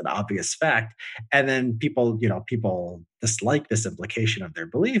 that's just an obvious fact. And then people dislike this implication of their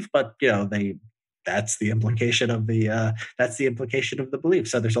belief, but that's the implication of the belief.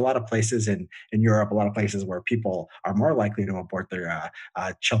 So there's a lot of places in Europe, a lot of places where people are more likely to abort their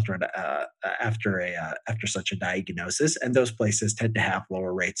children after such a diagnosis, and those places tend to have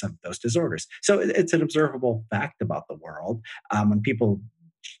lower rates of those disorders. So it's an observable fact about the world. When people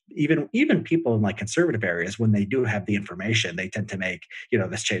even people in like conservative areas, when they do have the information, they tend to make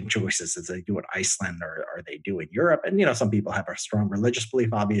the same choices as they do in Iceland, or they do in Europe. And some people have a strong religious belief,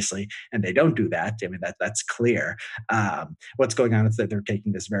 obviously, and they don't do that. I mean, that's clear. What's going on is that they're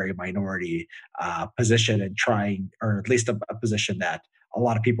taking this very minority position and trying, or at least a position that a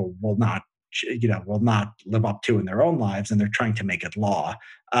lot of people will not live up to in their own lives, and they're trying to make it law.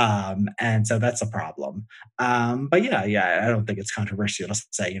 And so that's a problem. But yeah, I don't think it's controversial to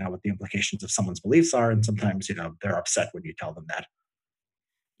say, what the implications of someone's beliefs are. And sometimes, they're upset when you tell them that.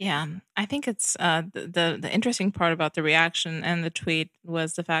 Yeah, I think it's the interesting part about the reaction and the tweet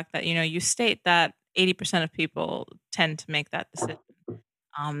was the fact that you state that 80% of people tend to make that decision.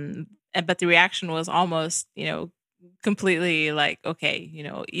 But the reaction was almost completely like, okay,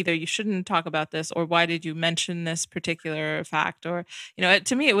 either you shouldn't talk about this, or why did you mention this particular fact, or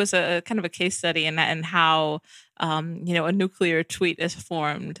to me it was a kind of a case study in that, and how a nuclear tweet is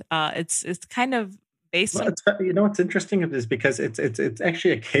formed. It's kind of based Well, on. what's interesting is because it's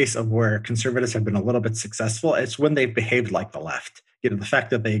actually a case of where conservatives have been a little bit successful. It's when they've behaved like the left. The fact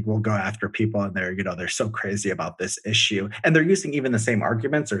that they will go after people, and they're so crazy about this issue, and they're using even the same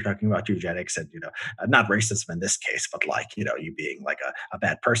arguments. They're talking about eugenics and not racism in this case, but like you being like a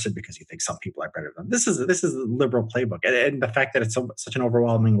bad person because you think some people are better than this is a liberal playbook, and the fact that it's such an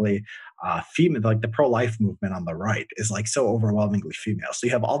overwhelmingly female, like the pro-life movement on the right is like so overwhelmingly female. So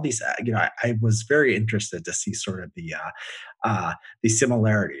you have all these, I was very interested to see sort of the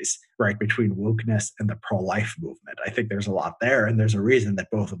similarities, right, between wokeness and the pro-life movement. I think there's a lot there, and there's a reason that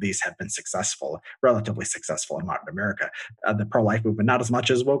both of these have been successful, relatively successful in modern America. The pro-life movement, not as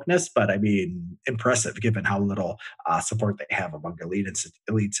much as wokeness, but I mean, impressive given how little support they have among elites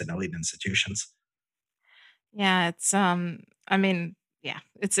and elite institutions. Yeah, I mean, yeah,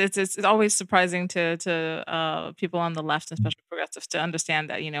 it's always surprising to people on the left, especially progressives, to understand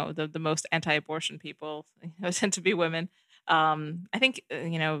that the most anti-abortion people tend to be women. I think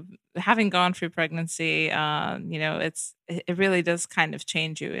having gone through pregnancy, it really does kind of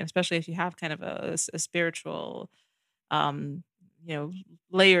change you, and especially if you have kind of a spiritual um,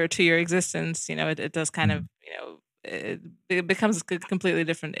 layer to your existence. It does kind of Mm. it becomes a completely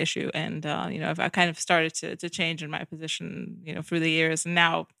different issue. And I've kind of started to change in my position through the years. And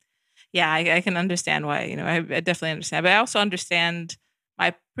now, yeah, I can understand why. I definitely understand, but I also understand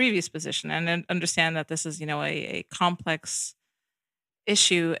my previous position, and then understand that this is a complex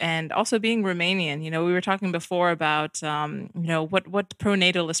issue. And also being Romanian, we were talking before about what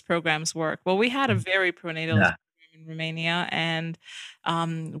pronatalist programs work. Well, we had a very pronatalist Yeah. program in Romania, and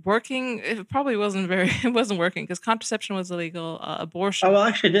working, it probably wasn't very it wasn't working because contraception was illegal, Oh, abortion. well,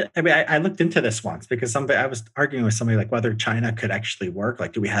 actually, I mean, I looked into this once because somebody I was arguing with somebody like whether China could actually work.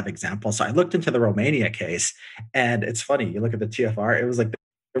 Like, do we have examples? So I looked into the Romania case, and it's funny. You look at the TFR; it was like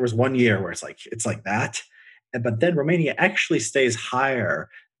there was one year where it's like that, but then Romania actually stays higher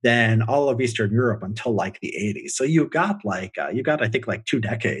than all of Eastern Europe until like the 80s. So you got I think like 2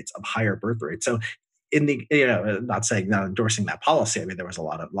 decades of higher birth rates. So in the not saying, not endorsing that policy. I mean, there was a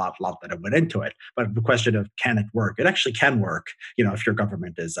lot that went into it, but the question of can it work? It actually can work. If your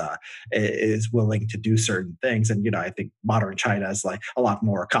government is willing to do certain things, and I think modern China is like a lot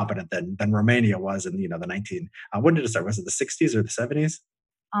more competent than Romania was in the 19. When did it start? Was it the 60s or the 70s?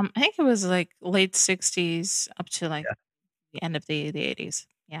 I think it was like late '60s up to like the end of the '80s.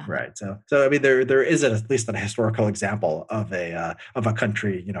 Yeah. Right. So I mean, there is at least a historical example of a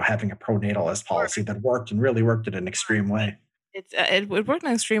country, having a pronatalist policy that worked and really worked in an extreme way. It worked in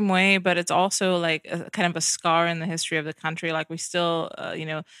an extreme way, but it's also like a kind of a scar in the history of the country. Like we still,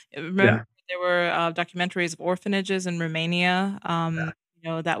 remember Yeah. there were documentaries of orphanages in Romania,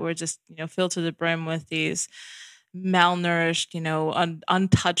 Yeah. that were just filled to the brim with these malnourished,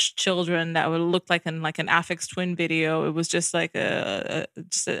 untouched children that would look like an Aphex Twin video. It was just like a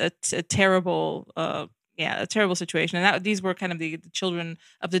terrible, yeah, a terrible situation. And these were kind of the children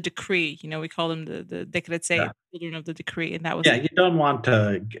of the decree. We call them the Decretsé, Yeah. children of the decree, and that was Yeah, you don't want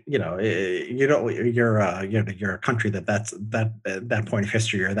to, you don't, you're a country at that point of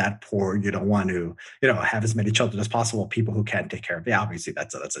history or that poor. You don't want to, have as many children as possible. People who can't take care of. Yeah, obviously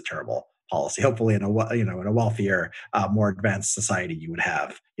that's a terrible policy. Hopefully, in a wealthier, more advanced society, you would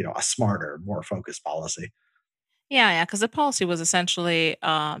have, a smarter, more focused policy. yeah, yeah, because the policy was essentially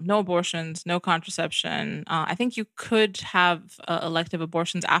no abortions, no contraception. I think you could have elective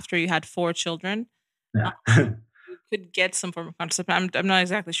abortions after you had 4 children. Yeah. You could get some form of contraception. I'm not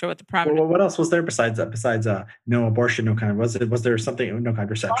exactly sure what the parameters. Well, what else was there besides that? Besides no abortion, no kind of was there something no A lot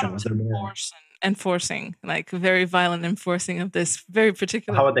contraception? of Was was there more? enforcing, like very violent enforcing of this very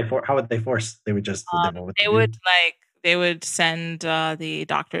particular. How would they force? They would just what would they They would do? send the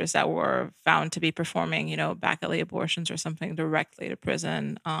doctors that were found to be performing, back alley abortions or something directly to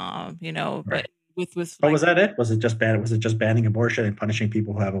prison. Right. But with But like was that it? Was it just banning abortion and punishing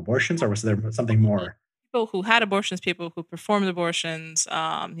people who have abortions, or was there something more? people who had abortions, people who performed abortions,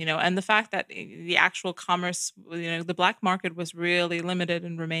 and the fact that the actual commerce, the black market was really limited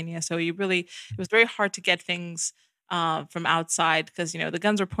in Romania. So it was very hard to get things from outside because the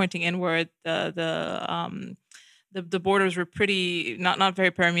guns were pointing inward. The borders were pretty not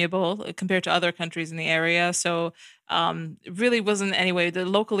very permeable compared to other countries in the area. So it really wasn't anyway.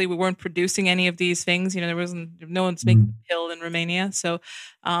 Locally, we weren't producing any of these things. There wasn't no one's making Mm, a pill in Romania. So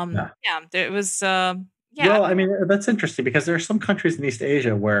yeah. yeah, there was yeah. Well, I mean, that's interesting because there are some countries in East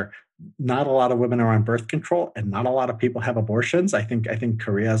Asia where not a lot of women are on birth control and not a lot of people have abortions. I think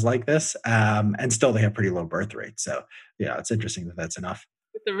Korea is like this, and still they have pretty low birth rates. So yeah, it's interesting that that's enough.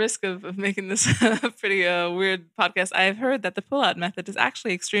 With the risk of making this a pretty weird podcast, I've heard that the pull-out method is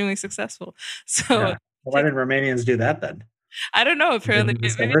actually extremely successful. So Yeah. Well, why take, didn't Romanians do that then? I don't know. They Apparently, didn't maybe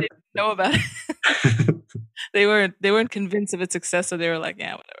discover they didn't know about it. it. They weren't convinced of its success, so they were like,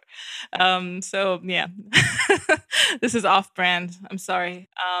 yeah, whatever. So yeah, this is off-brand. I'm sorry.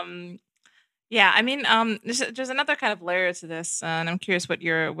 Yeah, I mean, there's another kind of layer to this, and I'm curious what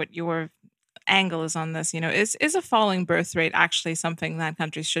your angle is on this. Is a falling birth rate actually something that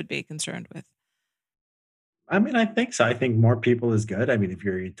countries should be concerned with? I mean, I think so. I think more people is good. I mean, if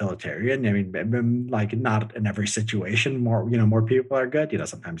you're utilitarian, I mean, like not in every situation, more people are good.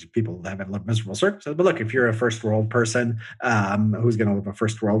 Sometimes people have live miserable circumstances. But look, if you're a first world person who's going to live a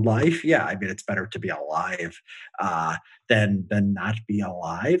first world life, yeah, I mean, it's better to be alive uh, than not be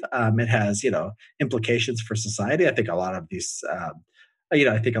alive. It has, implications for society. I think a lot of these,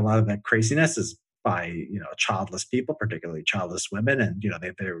 I think a lot of that craziness is by childless people, particularly childless women, and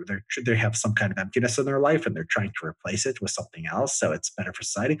they have some kind of emptiness in their life, and they're trying to replace it with something else. So it's better for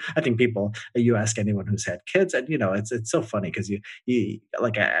society. I think people. You ask anyone who's had kids, and it's so funny because you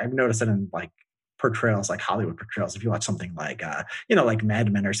like I've noticed it in like portrayals like Hollywood portrayals. If you watch something like like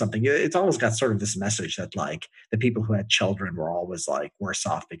Mad Men or something, it's always got sort of this message that like the people who had children were always like worse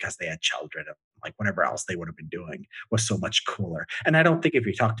off because they had children. Like whatever else they would have been doing was so much cooler. And I don't think if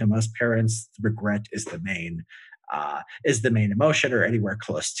you talk to most parents, regret is the main emotion or anywhere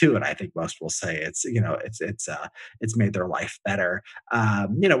close to it. I think most will say it's made their life better.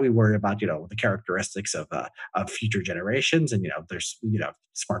 We worry about the characteristics of future generations, and there's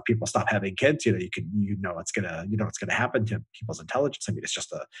smart people stop having kids. What's gonna happen to people's intelligence. I mean, it's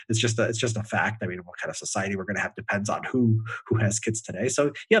just a fact. I mean, what kind of society we're gonna have depends on who has kids today.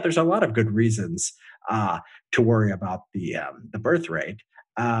 So yeah, there's a lot of good reasons uh, to worry about the birth rate.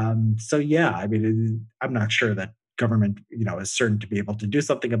 So yeah, I mean, I'm not sure that government is certain to be able to do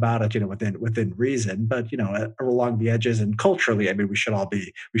something about it within reason, but along the edges and culturally, I mean, we should all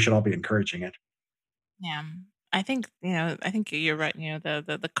be encouraging it. Yeah. I think you're right.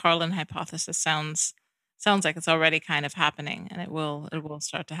 The Carlin hypothesis sounds like it's already kind of happening, and it will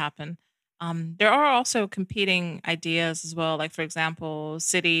start to happen. There are also competing ideas as well. Like for example,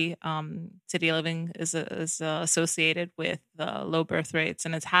 city living is associated with low birth rates,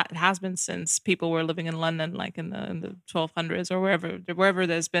 and it has been since people were living in London, like in the 1200s or wherever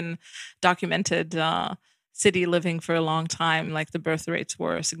there's been documented. City living for a long time, like the birth rates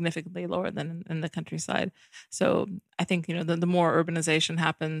were significantly lower than in the countryside. So I think the more urbanization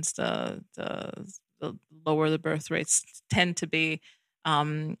happens, the lower the birth rates tend to be.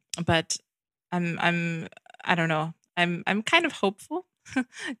 But I'm I don't know. I'm kind of hopeful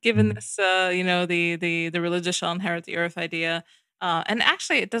given Mm. this the religious shall inherit the earth idea. And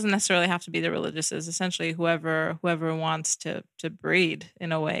actually, it doesn't necessarily have to be the religious. Is essentially whoever wants to breed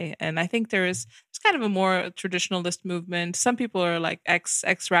in a way. And I think there's kind of a more traditionalist movement. Some people are like ex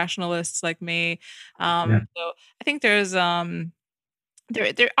rationalists like me. Yeah. So I think there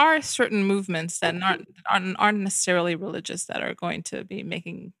are certain movements that aren't necessarily religious that are going to be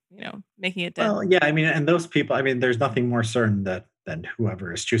making it dead. Well, yeah, I mean, and those people, I mean, there's nothing more certain that than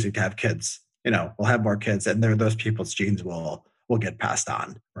whoever is choosing to have kids, will have more kids, and those people's genes will get passed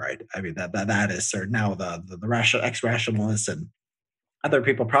on, right? I mean, that is certain. Now, the rational ex rationalists and other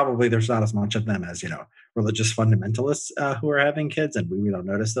people, probably there's not as much of them as religious fundamentalists who are having kids, and we don't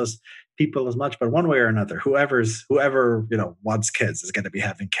notice those people as much. But one way or another, whoever wants kids is going to be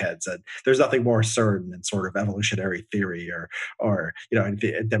having kids, and there's nothing more certain in sort of evolutionary theory or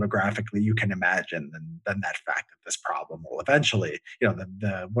demographically you can imagine than that fact that this problem will eventually,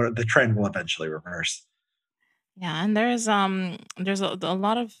 the trend will eventually reverse. Yeah, and there's a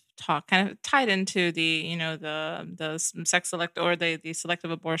lot of talk kind of tied into the sex select or the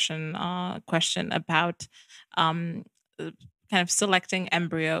selective abortion question about um uh, kind of selecting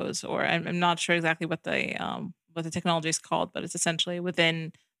embryos, or I'm not sure exactly what the technology is called, but it's essentially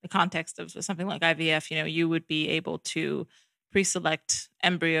within the context of something like IVF. You would be able to pre-select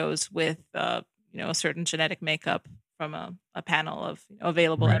embryos with a certain genetic makeup from a panel of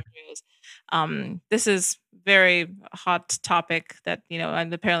available Right. embryos. This is very hot topic that,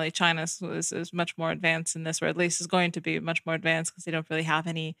 and apparently China is much more advanced in this, or at least is going to be much more advanced because they don't really have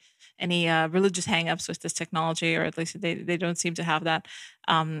any religious hangups with this technology, or at least they don't seem to have that.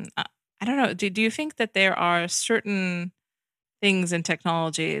 I don't know. Do you think that there are certain things in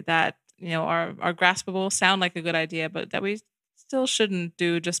technology that are graspable, sound like a good idea, but that we still shouldn't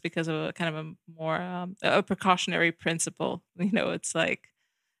do just because of a kind of a more a precautionary principle? It's like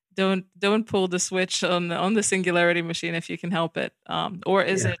don't pull the switch on the singularity machine if you can help it. Or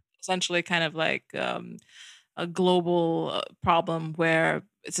is Yeah. it essentially kind of like a global problem where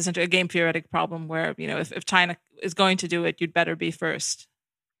it's essentially a game theoretic problem where if China is going to do it, you'd better be first.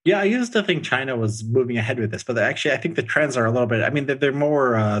 Yeah, I used to think China was moving ahead with this, but actually, I think the trends are a little bit. I mean, they're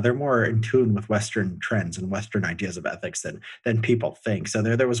more in tune with Western trends and Western ideas of ethics than people think. So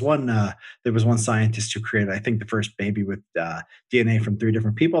there was one scientist who created, I think, the first baby with DNA from three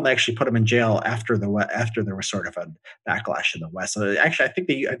different people, and they actually put him in jail after there was sort of a backlash in the West. So actually, I think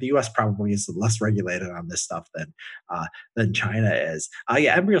the U.S. probably is less regulated on this stuff than China is.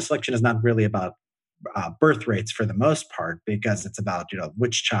 Yeah, embryo selection is not really about birth rates for the most part because it's about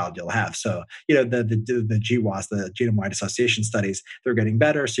which child you'll have. So the GWAS, the genome wide association studies, they're getting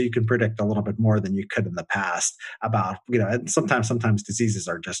better, so you can predict a little bit more than you could in the past about and sometimes diseases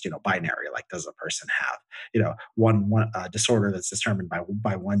are just binary. Like, does a person have one disorder that's determined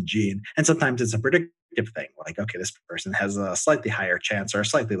by one gene, and sometimes it's a predictive thing, like, okay, this person has a slightly higher chance or a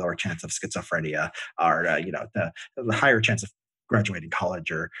slightly lower chance of schizophrenia, or the higher chance of graduating college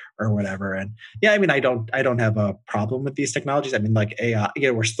or whatever. And yeah, I mean, I don't have a problem with these technologies. I mean, like AI,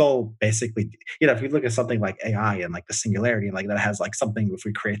 we're still basically, if you look at something like AI and like the singularity, like that has like something, if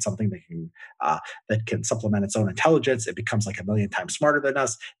we create something uh, that can supplement its own intelligence, it becomes like a million times smarter than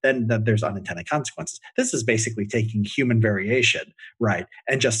us, then there's unintended consequences. This is basically taking human variation, right,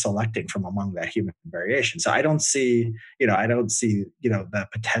 and just selecting from among that human variation. So I don't see the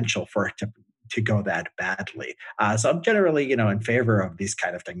potential for it to go that badly. So I'm generally, in favor of these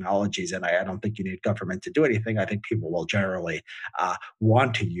kind of technologies, and I don't think you need government to do anything. I think people will generally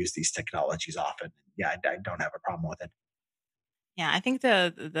want to use these technologies often. Yeah, I don't have a problem with it. Yeah, I think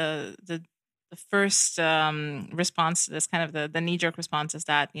the first response to this, kind of the knee jerk response, is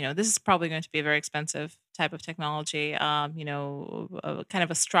that this is probably going to be a very expensive type of technology. Kind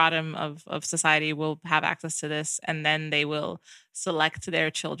of a stratum of society will have access to this, and then they will select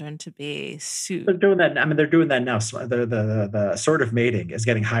their children to be They're sued. doing that. I mean, they're doing that now. So the sort of mating is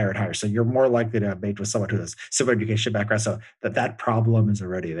getting higher and higher. So you're more likely to mate with someone who has civil education background. So that problem is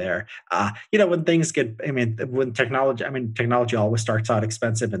already there. When things get, I mean, when technology, I mean, technology always starts out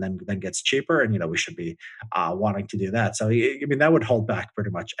expensive and then gets cheaper, and we should be wanting to do that. So I mean, that would hold back pretty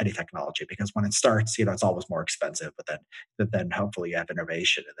much any technology because when it starts, it's always more expensive. But then hopefully you have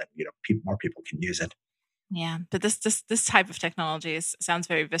innovation, and then more people can use it. Yeah, but this type of technology sounds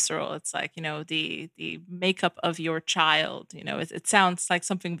very visceral. It's like the makeup of your child. It sounds like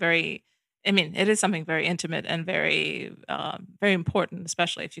something very. I mean, it is something very intimate and very very important,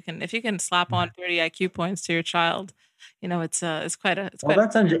 especially if you can slap on 30 IQ points to your child. it's Well, quite a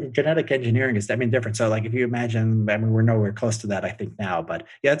that's on genetic engineering is, I mean, different. So, like, if you imagine, I mean, we're nowhere close to that, I think now, but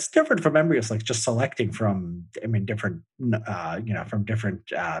yeah, it's different from embryos, like just selecting from, I mean, different, from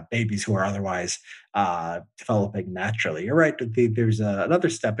different babies who are otherwise developing naturally. You're right. There's another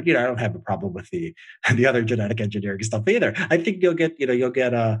step, but I don't have a problem with the the other genetic engineering stuff either. I think you'll get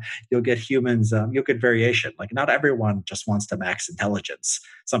humans, you'll get variation. Like, not everyone just wants to max intelligence.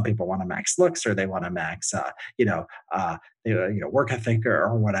 Some people want to max looks, or they want to max, uh, work ethic,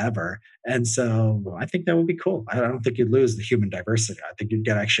 or whatever. And so I think that would be cool. I don't think you'd lose the human diversity. I think you'd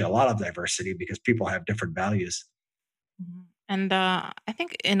get actually a lot of diversity because people have different values. Mhm. And I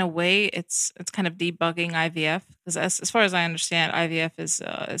think in a way it's kind of debugging IVF because as far as I understand, IVF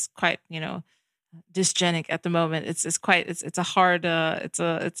is quite dysgenic at the moment. It's a hard it's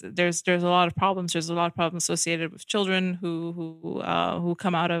there's a lot of problems. There's a lot of problems associated with children who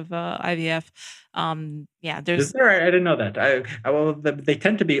come out of IVF. Yeah, Is there's there? I didn't know that. Well, they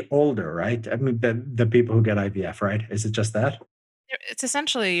tend to be older, right? I mean, the people who get IVF, right? Is it just that? It's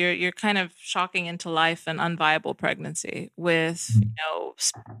essentially you're kind of shocking into life an unviable pregnancy with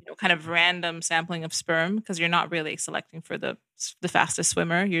Mhm. kind of random sampling of sperm because you're not really selecting for the fastest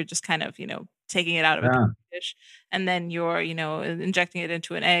swimmer. You're just kind of taking it out of a Ah, fish, and then you're injecting it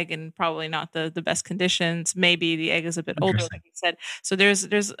into an egg and probably not the best conditions. Maybe the egg is a bit older, interesting. like you said. So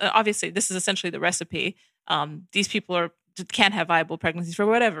there's obviously this is essentially the recipe. These people can't have viable pregnancies for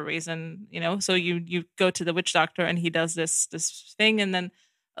whatever reason, so you go to the witch doctor and he does this thing, and then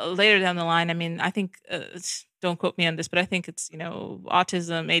later down the line, I mean, I think don't quote me on this, but I think it's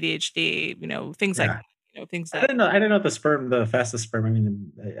autism, ADHD, things like Yeah. that, things that I didn't know the fastest sperm. I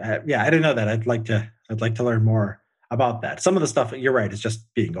mean, yeah, I didn't know that. I'd like to learn more about that. Some of the stuff, you're right, is just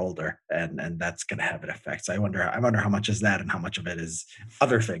being older, and that's going to have an effect. So I wonder how much is that, and how much of it is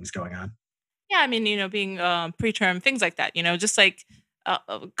other things going on. yeah, I mean, being preterm, things like that, just like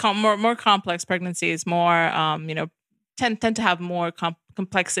more complex pregnancies, more tend to have more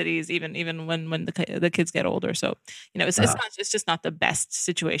complexities, even when the kids get older. So Uh, it's just not the best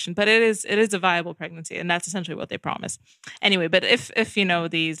situation, but it is a viable pregnancy, and that's essentially what they promise. Anyway, but if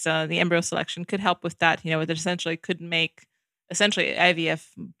these the embryo selection could help with that, it essentially could make essentially IVF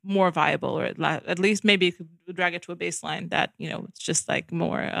more viable, or at least maybe it could drag it to a baseline that it's just like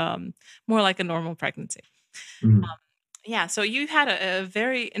more like a normal pregnancy. mhm. Yeah, so you had a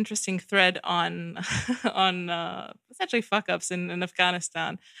very interesting thread on on essentially fuck ups in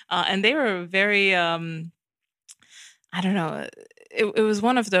Afghanistan, and they were very I don't know. It was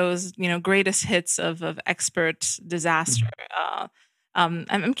one of those greatest hits of expert disaster.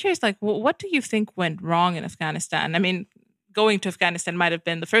 I'm curious, like, what do you think went wrong in Afghanistan? I mean, going to Afghanistan might have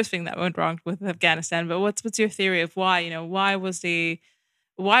been the first thing that went wrong with Afghanistan, but what's your theory of why? Why was the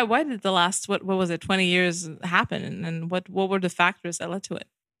why did the last what was it 20 years happen, and what were the factors that led to it?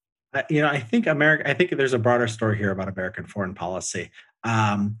 I think America. I think there's a broader story here about American foreign policy,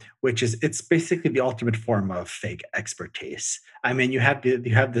 which is it's basically the ultimate form of fake expertise. I mean, you have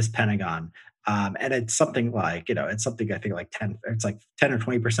this Pentagon, and it's something like it's something I think like 10. It's like 10 or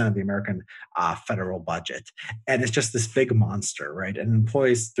 20% of the American federal budget, and it's just this big monster, right? And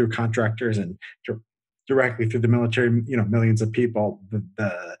employs through contractors and directly through the military, millions of people.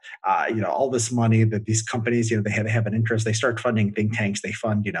 All this money that these companies, they have an interest. They start funding think tanks. They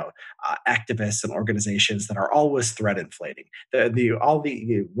fund, activists and organizations that are always threat inflating.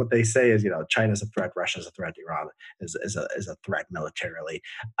 What they say is, China's a threat, Russia's a threat, Iran is a threat militarily.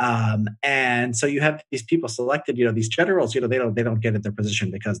 And so you have these people selected, these generals, they don't get in their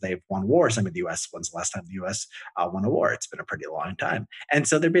position because they've won wars. I mean, the U.S. When's the last time the U.S. Won a war? It's been a pretty long time. And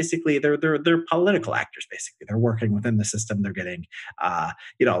so they're basically they're political actors. Basically, they're working within the system. They're getting a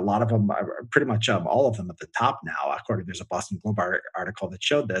lot of them are pretty much all of them at the top now. According there's a Boston Globe article that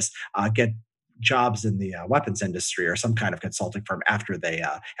showed this get jobs in the weapons industry or some kind of consulting firm after they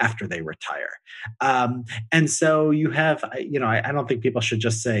retire. And so you have, I don't think people should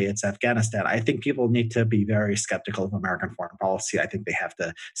just say it's Afghanistan. I think people need to be very skeptical of American foreign policy. I think they have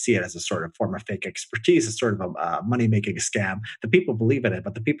to see it as a sort of form of fake expertise, a sort of a money making scam. The people believe in it,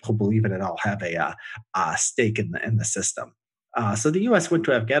 but the people who believe in it all have a stake in the system. So the U.S. went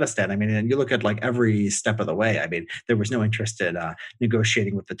to Afghanistan. I mean, and you look at like every step of the way. I mean, there was no interest in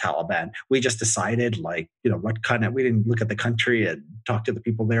negotiating with the Taliban. We just decided, like, what kind of. We didn't look at the country and talk to the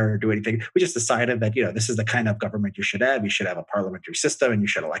people there or do anything. We just decided that this is the kind of government you should have. You should have a parliamentary system, and you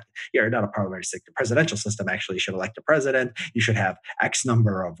should elect. Yeah, not a parliamentary system, a presidential system. Actually, you should elect a president. You should have X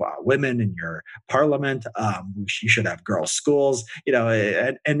number of women in your parliament. You should have girls' schools. And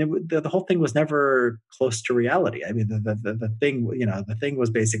the whole thing was never close to reality. I mean, the thing was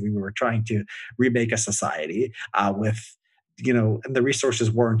basically we were trying to remake a society with and the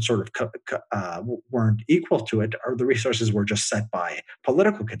resources weren't weren't equal to it, or the resources were just set by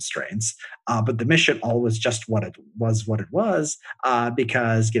political constraints. But the mission always just what it was,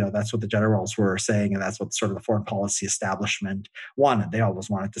 because that's what the generals were saying, and that's what sort of the foreign policy establishment wanted. They always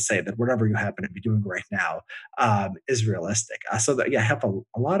wanted to say that whatever you happen to be doing right now is realistic. So that, yeah, I have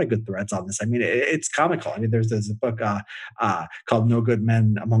a lot of good threads on this. I mean, it's comical. I mean, there's a book called No Good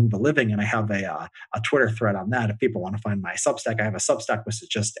Men Among the Living, and I have a Twitter thread on that. If people want to find my Substack, I have a Substack which is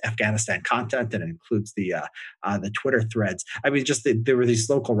just Afghanistan content, and it includes the Twitter threads. I mean, there were these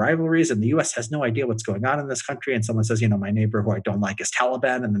local rivalries, and the U.S. has no idea what's going on in this country. And someone says, my neighbor who I don't like is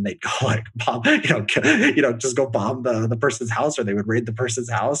Taliban, and then they'd go like bomb, just go bomb the person's house, or they would raid the person's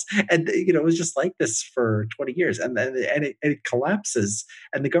house, and it was just like this for 20 years, and then it collapses,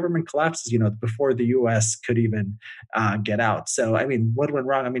 and the government collapses, before the U.S. could even get out. So, I mean, what went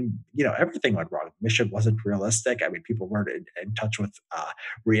wrong? I mean, everything went wrong. The mission wasn't realistic. I mean, people weren't in touch with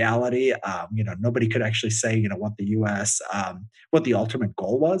reality. Nobody could actually say, what the U.S. What the ultimate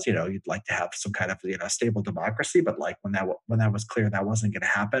goal was. You'd like to have some kind of stable democracy, but like when that was clear that wasn't going to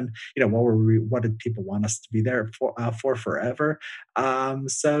happen. What did people want us to be there for forever?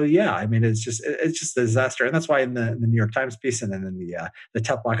 So yeah, I mean, it's just a disaster, and that's why in the New York Times piece, and then in the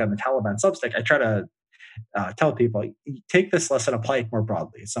Tech Block on the Taliban Substack, I try to tell people, take this lesson, apply it more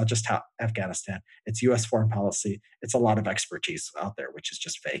broadly. It's not just Afghanistan; it's U.S. foreign policy. It's a lot of expertise out there, which is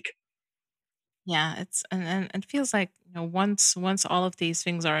just fake. Yeah, it's and it feels like once all of these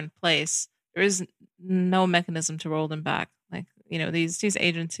things are in place, there is no mechanism to roll them back. Like these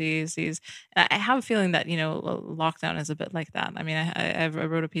agencies, these I have a feeling that lockdown is a bit like that. I mean, I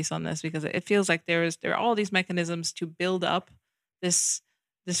wrote a piece on this because it feels like there are all these mechanisms to build up this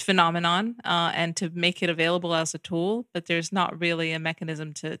this phenomenon and to make it available as a tool, but there's not really a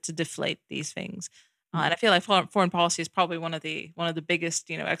mechanism to deflate these things. And I feel like foreign policy is probably one of the biggest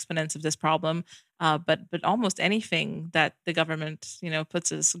exponents of this problem. But almost anything that the government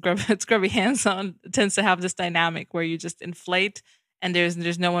puts its grubby hands on tends to have this dynamic where you just inflate, and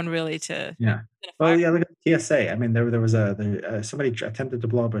there's no one really to Yeah. identify. Well, yeah, look at the TSA. I mean, there was somebody attempted to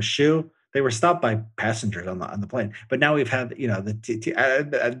blow up a shoe. They were stopped by passengers on the plane. But now we've had,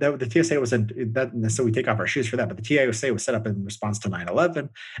 the TSA wasn't that, so we take off our shoes for that. But the TSA was set up in response to 9/11,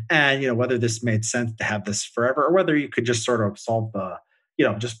 and whether this made sense to have this forever, or whether you could just sort of solve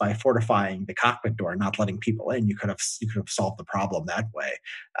just by fortifying the cockpit door and not letting people in, you could have solved the problem that way.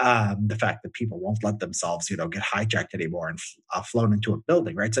 The fact that people won't let themselves, get hijacked anymore and flown into a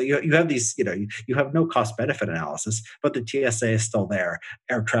building, right? So you have these, you have no cost benefit analysis, but the TSA is still there.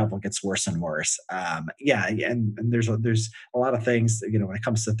 Air travel gets worse and worse. Yeah, and there's a lot of things that, when it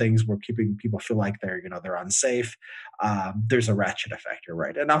comes to things where keeping people feel like they're unsafe. There's a ratchet effect, you're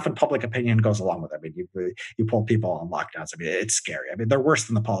right, and often public opinion goes along with it. I mean, you pull people on lockdowns. I mean, it's scary. I mean, they're worse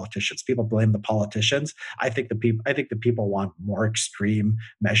than the politicians. People blame the politicians. I think the people want more extreme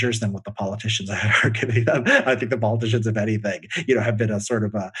measures than what the politicians are giving them. I think the politicians, if anything, have been a sort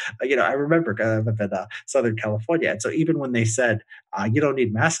of I remember I live in Southern California, and so even when they said you don't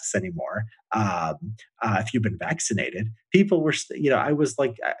need masks anymore, if you've been vaccinated, people were, I was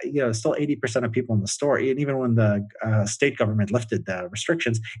like, still 80% of people in the store, and even when the state government lifted the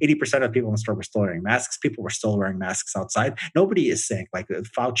restrictions, 80% of people in the store were still wearing masks. People were still wearing masks outside. Nobody is saying, like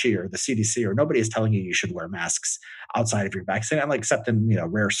Fauci or the CDC, or nobody is telling you should wear masks outside if you're vaccinated, like, except in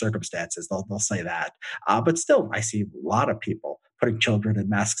rare circumstances, they'll say that. But still, I see a lot of people putting children in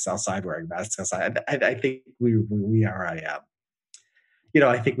masks outside, wearing masks outside. I think we are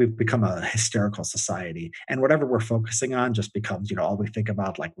I think we've become a hysterical society, and whatever we're focusing on just becomes, all we think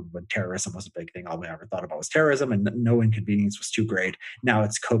about. Like when terrorism was a big thing, all we ever thought about was terrorism, and no inconvenience was too great. Now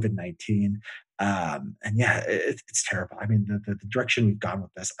it's COVID-19, and yeah, it's terrible. I mean, the direction we've gone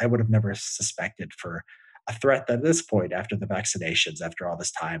with this, I would have never suspected for a threat that at this point, after the vaccinations, after all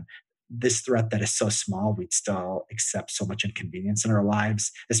this time. This threat that is so small, we'd still accept so much inconvenience in our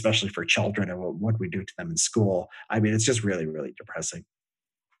lives, especially for children and what we do to them in school. I mean, it's just really, really depressing.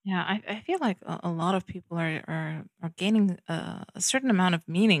 Yeah, I feel like a lot of people are gaining a certain amount of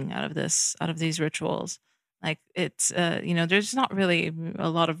meaning out of these rituals. Like it's there's not really a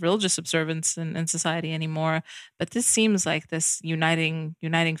lot of religious observance in society anymore, but this seems like this uniting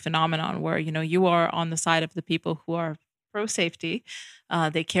phenomenon where you are on the side of the people who are pro safety.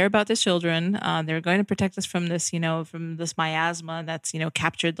 They care about the children. They're going to protect us from this, from this miasma that's,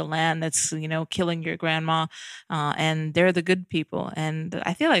 captured the land, that's, killing your grandma. And they're the good people. And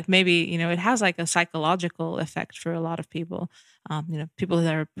I feel like maybe, it has like a psychological effect for a lot of people. People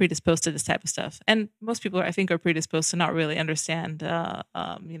that are predisposed to this type of stuff. And most people, I think, are predisposed to not really understand,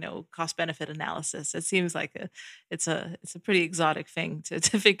 cost benefit analysis. It seems like it's a pretty exotic thing to,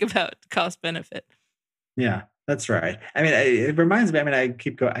 to think about cost benefit. Yeah, that's right. I mean, it reminds me. I mean,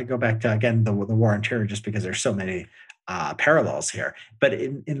 I go back to again the war on terror just because there's so many parallels here. But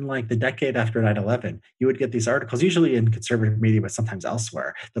in like the decade after 9/11, you would get these articles, usually in conservative media, but sometimes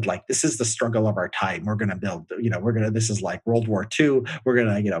elsewhere, that like this is the struggle of our time. We're going to build. We're going to. This is like World War II. We're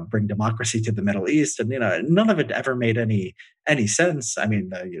going to bring democracy to the Middle East, and none of it ever made any sense. I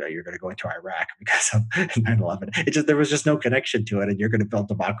mean, you're going to go into Iraq because of 9/11. It just there was just no connection to it, and you're going to build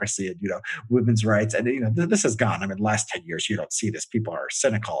democracy and women's rights. And this is gone. I mean, the last 10 years, you don't see this. People are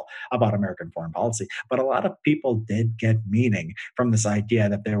cynical about American foreign policy, but a lot of people did get meaning from this idea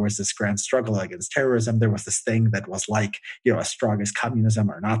that there was this grand struggle against terrorism. There was this thing that was like as strong as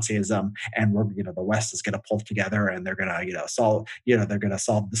communism or Nazism, and we're the West is going to pull together and they're going to solve they're going to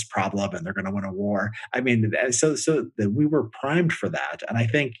solve this problem and they're going to win a war. I mean, so that we were primed for that. And I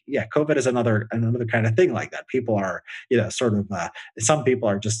think, yeah, COVID is another kind of thing like that. People are sort of some people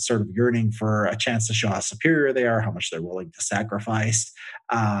are just sort of yearning for a chance to show how superior they are, how much they're willing to sacrifice.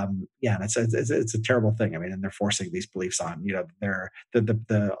 Yeah, and it's a terrible thing. I mean, and they're forcing these beliefs on they're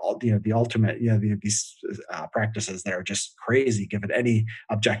the ultimate these practices that are just crazy. Given any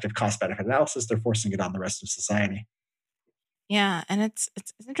objective cost benefit analysis, they're forcing it on the rest of society. Yeah, and it's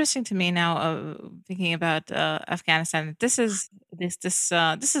interesting to me now, thinking about Afghanistan. This is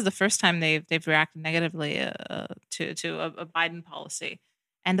the first time they've reacted negatively to a Biden policy,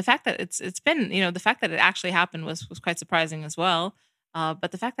 and the fact that it's been the fact that it actually happened was quite surprising as well.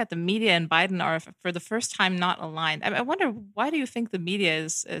 But the fact that the media and Biden are for the first time not aligned. I wonder, why do you think the media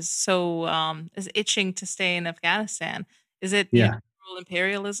is so is itching to stay in Afghanistan? Is it Yeah. cultural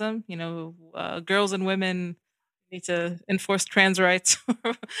imperialism? Girls and women need to enforce trans rights.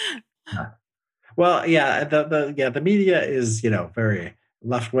 Well, yeah, the media is, very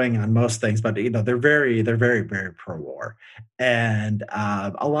left wing on most things, but they're very pro war, and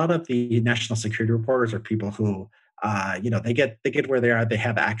a lot of the national security reporters are people who. They get where they are. They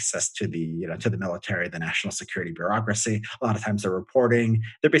have access to the military, the national security bureaucracy. A lot of times they're reporting.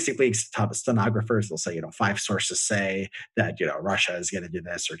 They're basically stenographers. They'll say, five sources say that Russia is going to do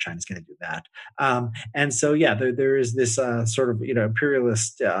this or China's going to do that. And so yeah, there is this sort of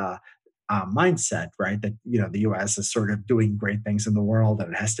imperialist mindset, right? That the U.S. is sort of doing great things in the world,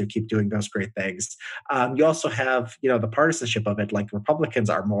 and it has to keep doing those great things. You also have the partisanship of it. Like Republicans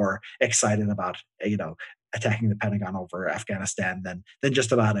are more excited about attacking the Pentagon over Afghanistan than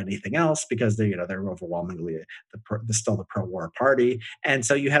just about anything else because they're overwhelmingly still the pro-war party, and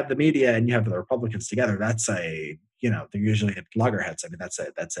so you have the media and you have the Republicans together. That's a they're usually at loggerheads. I mean, that's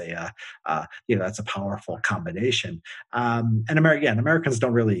a powerful combination. And Americans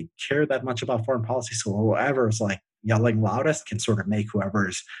don't really care that much about foreign policy. So whoever is like yelling loudest can sort of make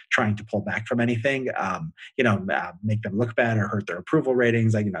whoever's trying to pull back from anything, make them look bad or hurt their approval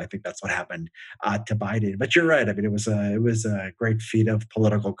ratings. I think that's what happened to Biden. But you're right. I mean, it was a great feat of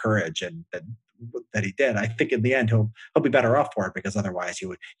political courage, and that he did. I think in the end he'll be better off for it because otherwise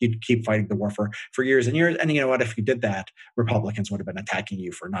you'd keep fighting the war for years and years. And you know what? If you did that, Republicans would have been attacking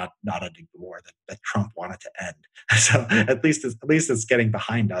you for not ending the war that Trump wanted to end. So at least it's getting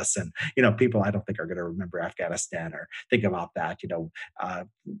behind us, and people I don't think are going to remember Afghanistan or think about that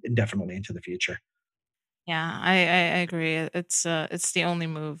indefinitely into the future. Yeah, I agree. It's the only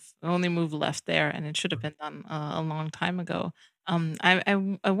move left there, and it should have been done a long time ago. I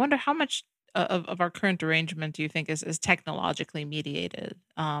wonder how much of our current arrangement do you think is technologically mediated?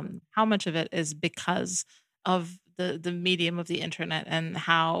 How much of it is because of the medium of the internet and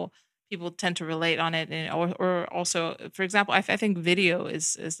how people tend to relate on it, and or also, for example, I think video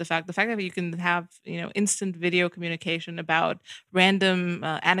is the fact that you can have instant video communication about random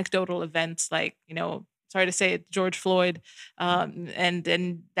anecdotal events like sorry to say it, George Floyd,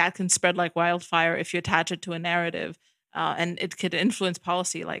 and that can spread like wildfire if you attach it to a narrative, and it could influence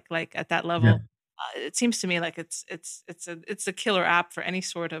policy like at that Yeah. level. It seems to me like it's a killer app for any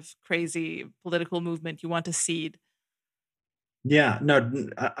sort of crazy political movement you want to seed. Yeah, no,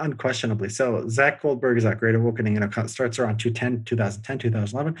 unquestionably. So Zach Goldberg is that Great Awakening, starts around 2010,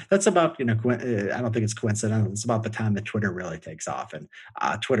 2011. That's about, I don't think it's coincidental. It's about the time that Twitter really takes off. And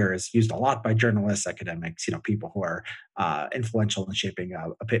Twitter is used a lot by journalists, academics, people who are influential in shaping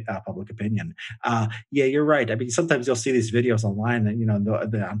public opinion. Yeah, you're right. I mean, sometimes you'll see these videos online and,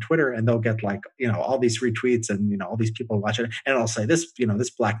 on Twitter, and they'll get like, all these retweets and, all these people watching it. And it'll say this,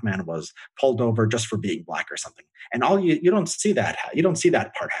 this black man was pulled over just for being black or something, and all you don't see that, you don't see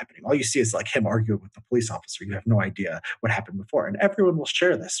that part happening. All you see is like him arguing with the police officer. You have no idea what happened before, and everyone will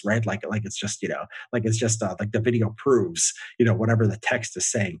share this, right? Like it's just, like it's just like the video proves, whatever the text is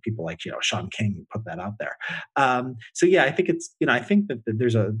saying. People like, Sean King put that out there. So yeah, I think it's, I think that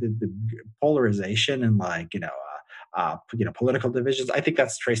there's the polarization and like, political divisions. I think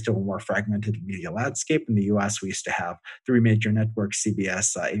that's traced to a more fragmented media landscape. In the U.S., we used to have three major networks: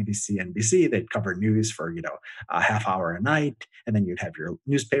 CBS, ABC, NBC. They'd cover news for, a half hour a night, and then you'd have your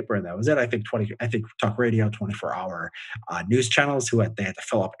newspaper, and that was it. I think talk radio, 24-hour news channels they had to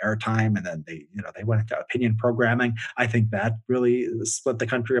fill up airtime, and then they went into opinion programming. I think that really split the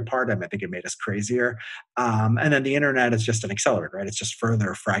country apart. I think it made us crazier. And then the internet is just an accelerant, right? It's just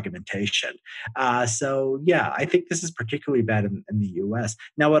further fragmentation. So yeah, I think this is particularly bad in the U.S.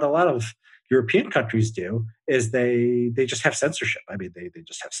 Now, what a lot of European countries do is they just have censorship. I mean, they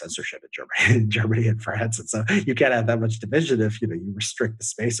just have censorship in Germany, in Germany and France, and so you can't have that much division if you restrict the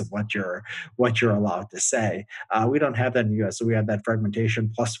space of what you're allowed to say. We don't have that in the U.S. So we have that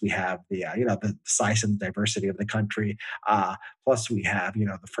fragmentation. Plus, we have the size and diversity of the country. Plus, we have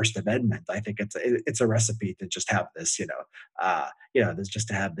the First Amendment. I think it's a recipe to just have this there's just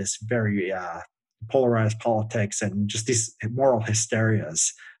to have this very polarized politics and just these moral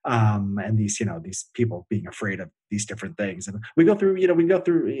hysterias, and these people being afraid of these different things. And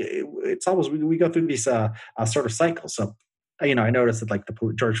it's almost we go through these sort of cycles. So I noticed that like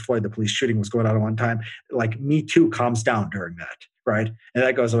George Floyd, the police shooting was going on at one time. Like Me Too calms down during that, right? And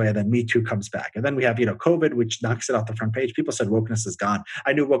that goes away, and then Me Too comes back. And then we have COVID, which knocks it off the front page. People said wokeness is gone.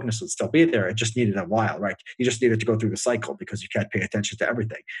 I knew wokeness would still be there. It just needed a while, right? You just needed to go through the cycle because you can't pay attention to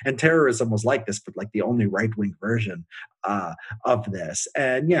everything. And terrorism was like this, but like the only right wing version uh, of this.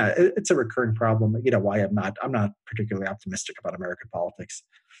 And yeah, it's a recurring problem. Why I'm not particularly optimistic about American politics.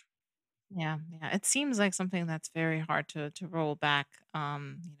 Yeah, yeah. It seems like something that's very hard to roll back.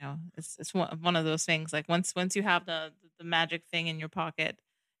 It's one of those things. Like once you have the magic thing in your pocket,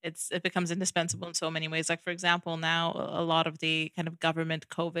 it becomes indispensable in so many ways. Like for example, now a lot of the kind of government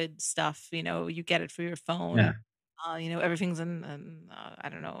COVID stuff, you get it for your phone. Yeah. Everything's in I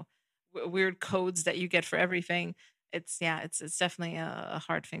don't know, weird codes that you get for everything. It's definitely a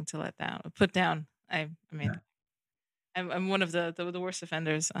hard thing to put down. I mean, Yeah. I'm one of the worst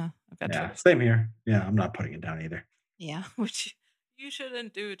offenders. I've got Yeah. Twitter. Same here. Yeah. I'm not putting it down either. Yeah, which you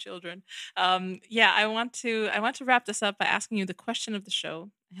shouldn't do, children. Yeah, I want to wrap this up by asking you the question of the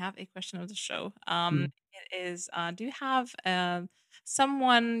show. I have a question of the show. Mm. It is, do you have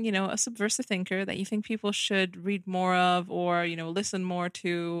someone, a subversive thinker that you think people should read more of, or listen more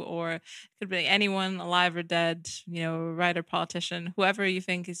to, or it could be anyone alive or dead, writer, politician, whoever you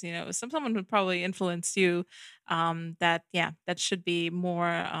think is, someone who probably influenced you, that should be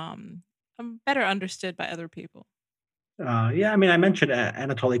more better understood by other people. Yeah, I mean, I mentioned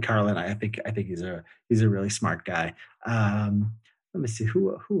Anatoly Karlin. I think he's a really smart guy. Let me see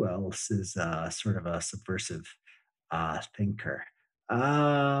who else is sort of a subversive thinker.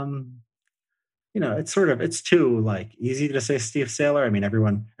 Um, it's too like easy to say Steve Saylor. I mean,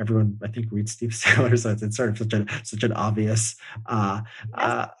 everyone I think reads Steve Saylor, so it's sort of such an obvious. Uh, He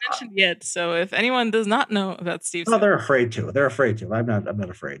hasn't uh, been mentioned yet, so if anyone does not know about Steve Oh, Sale. they're afraid to. They're afraid to. I'm not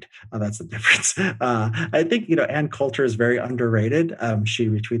afraid. That's the difference. I think Ann Coulter is very underrated. She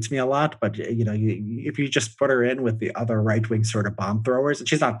retweets me a lot, but if you just put her in with the other right wing sort of bomb throwers, and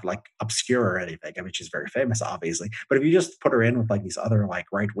she's not like obscure or anything. I mean, she's very famous, obviously. But if you just put her in with like these other like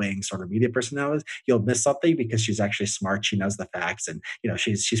right wing sort of media personalities, you'll miss something because she's actually smart. She knows the facts, and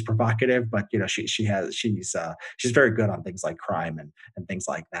she's provocative, but she's very good on things like crime and things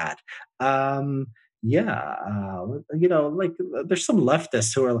like that. Um, yeah, like there's some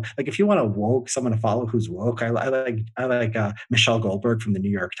leftists who are like, if you want to woke someone to follow who's woke, I like Michelle Goldberg from the New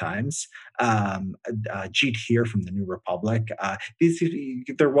York Times, Jeet Heer from the New Republic.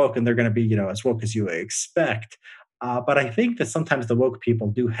 They're woke and they're going to be as woke as you expect. But I think that sometimes the woke people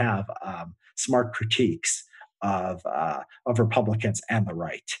do have smart critiques of Republicans and the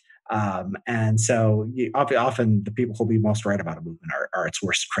right. And so often the people who'll be most right about a movement are its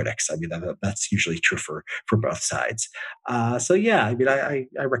worst critics. I mean, that's usually true for both sides. So yeah, I mean, I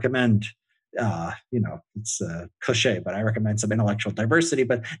recommend it's a cliche, but I recommend some intellectual diversity,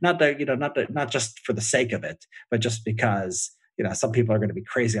 but not just for the sake of it, but just because some people are going to be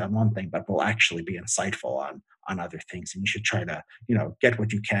crazy on one thing, but will actually be insightful on other things, and you should try to get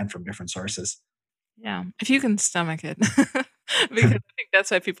what you can from different sources. Yeah, if you can stomach it. Because I think that's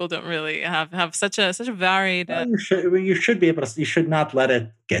why people don't really have such a varied, Well, you should be able to. You should not let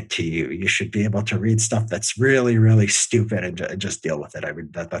it get to you. You should be able to read stuff that's really, really stupid and just deal with it. I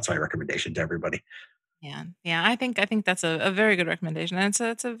mean, that's my recommendation to everybody. yeah, yeah, I think that's a very good recommendation, and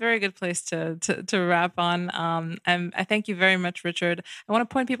it's a very good place to wrap on. And I thank you very much, Richard. I want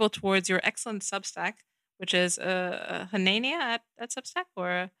to point people towards your excellent Substack, which is Hanania at Substack,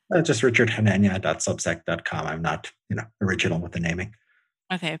 or Just richardhanania.substack.com. I'm not original with the naming.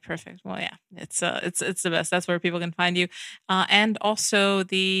 okay, perfect. Well, yeah, it's the best. That's where people can find you, and also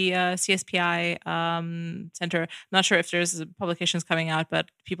the CSPI Center. I'm not sure if there's publications coming out, but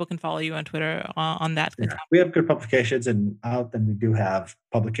people can follow you on Twitter on that Yeah, account. we have good publications and out, and we do have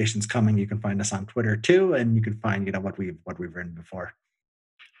publications coming. You can find us on Twitter too, and you can find what we've written before.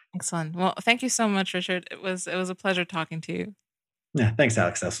 Excellent. Well, thank you so much, Richard. It was a pleasure talking to you. Yeah, thanks,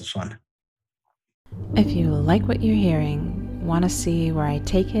 Alex. That was fun. If you like what you're hearing, want to see where I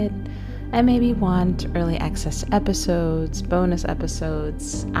take it, and maybe want early access to episodes, bonus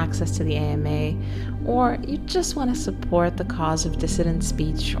episodes, access to the AMA, or you just want to support the cause of dissident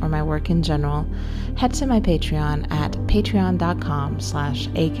speech or my work in general, head to my Patreon at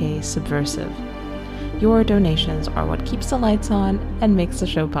patreon.com/aksubversive. Your donations are what keeps the lights on and makes the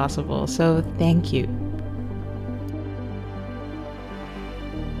show possible, so thank you.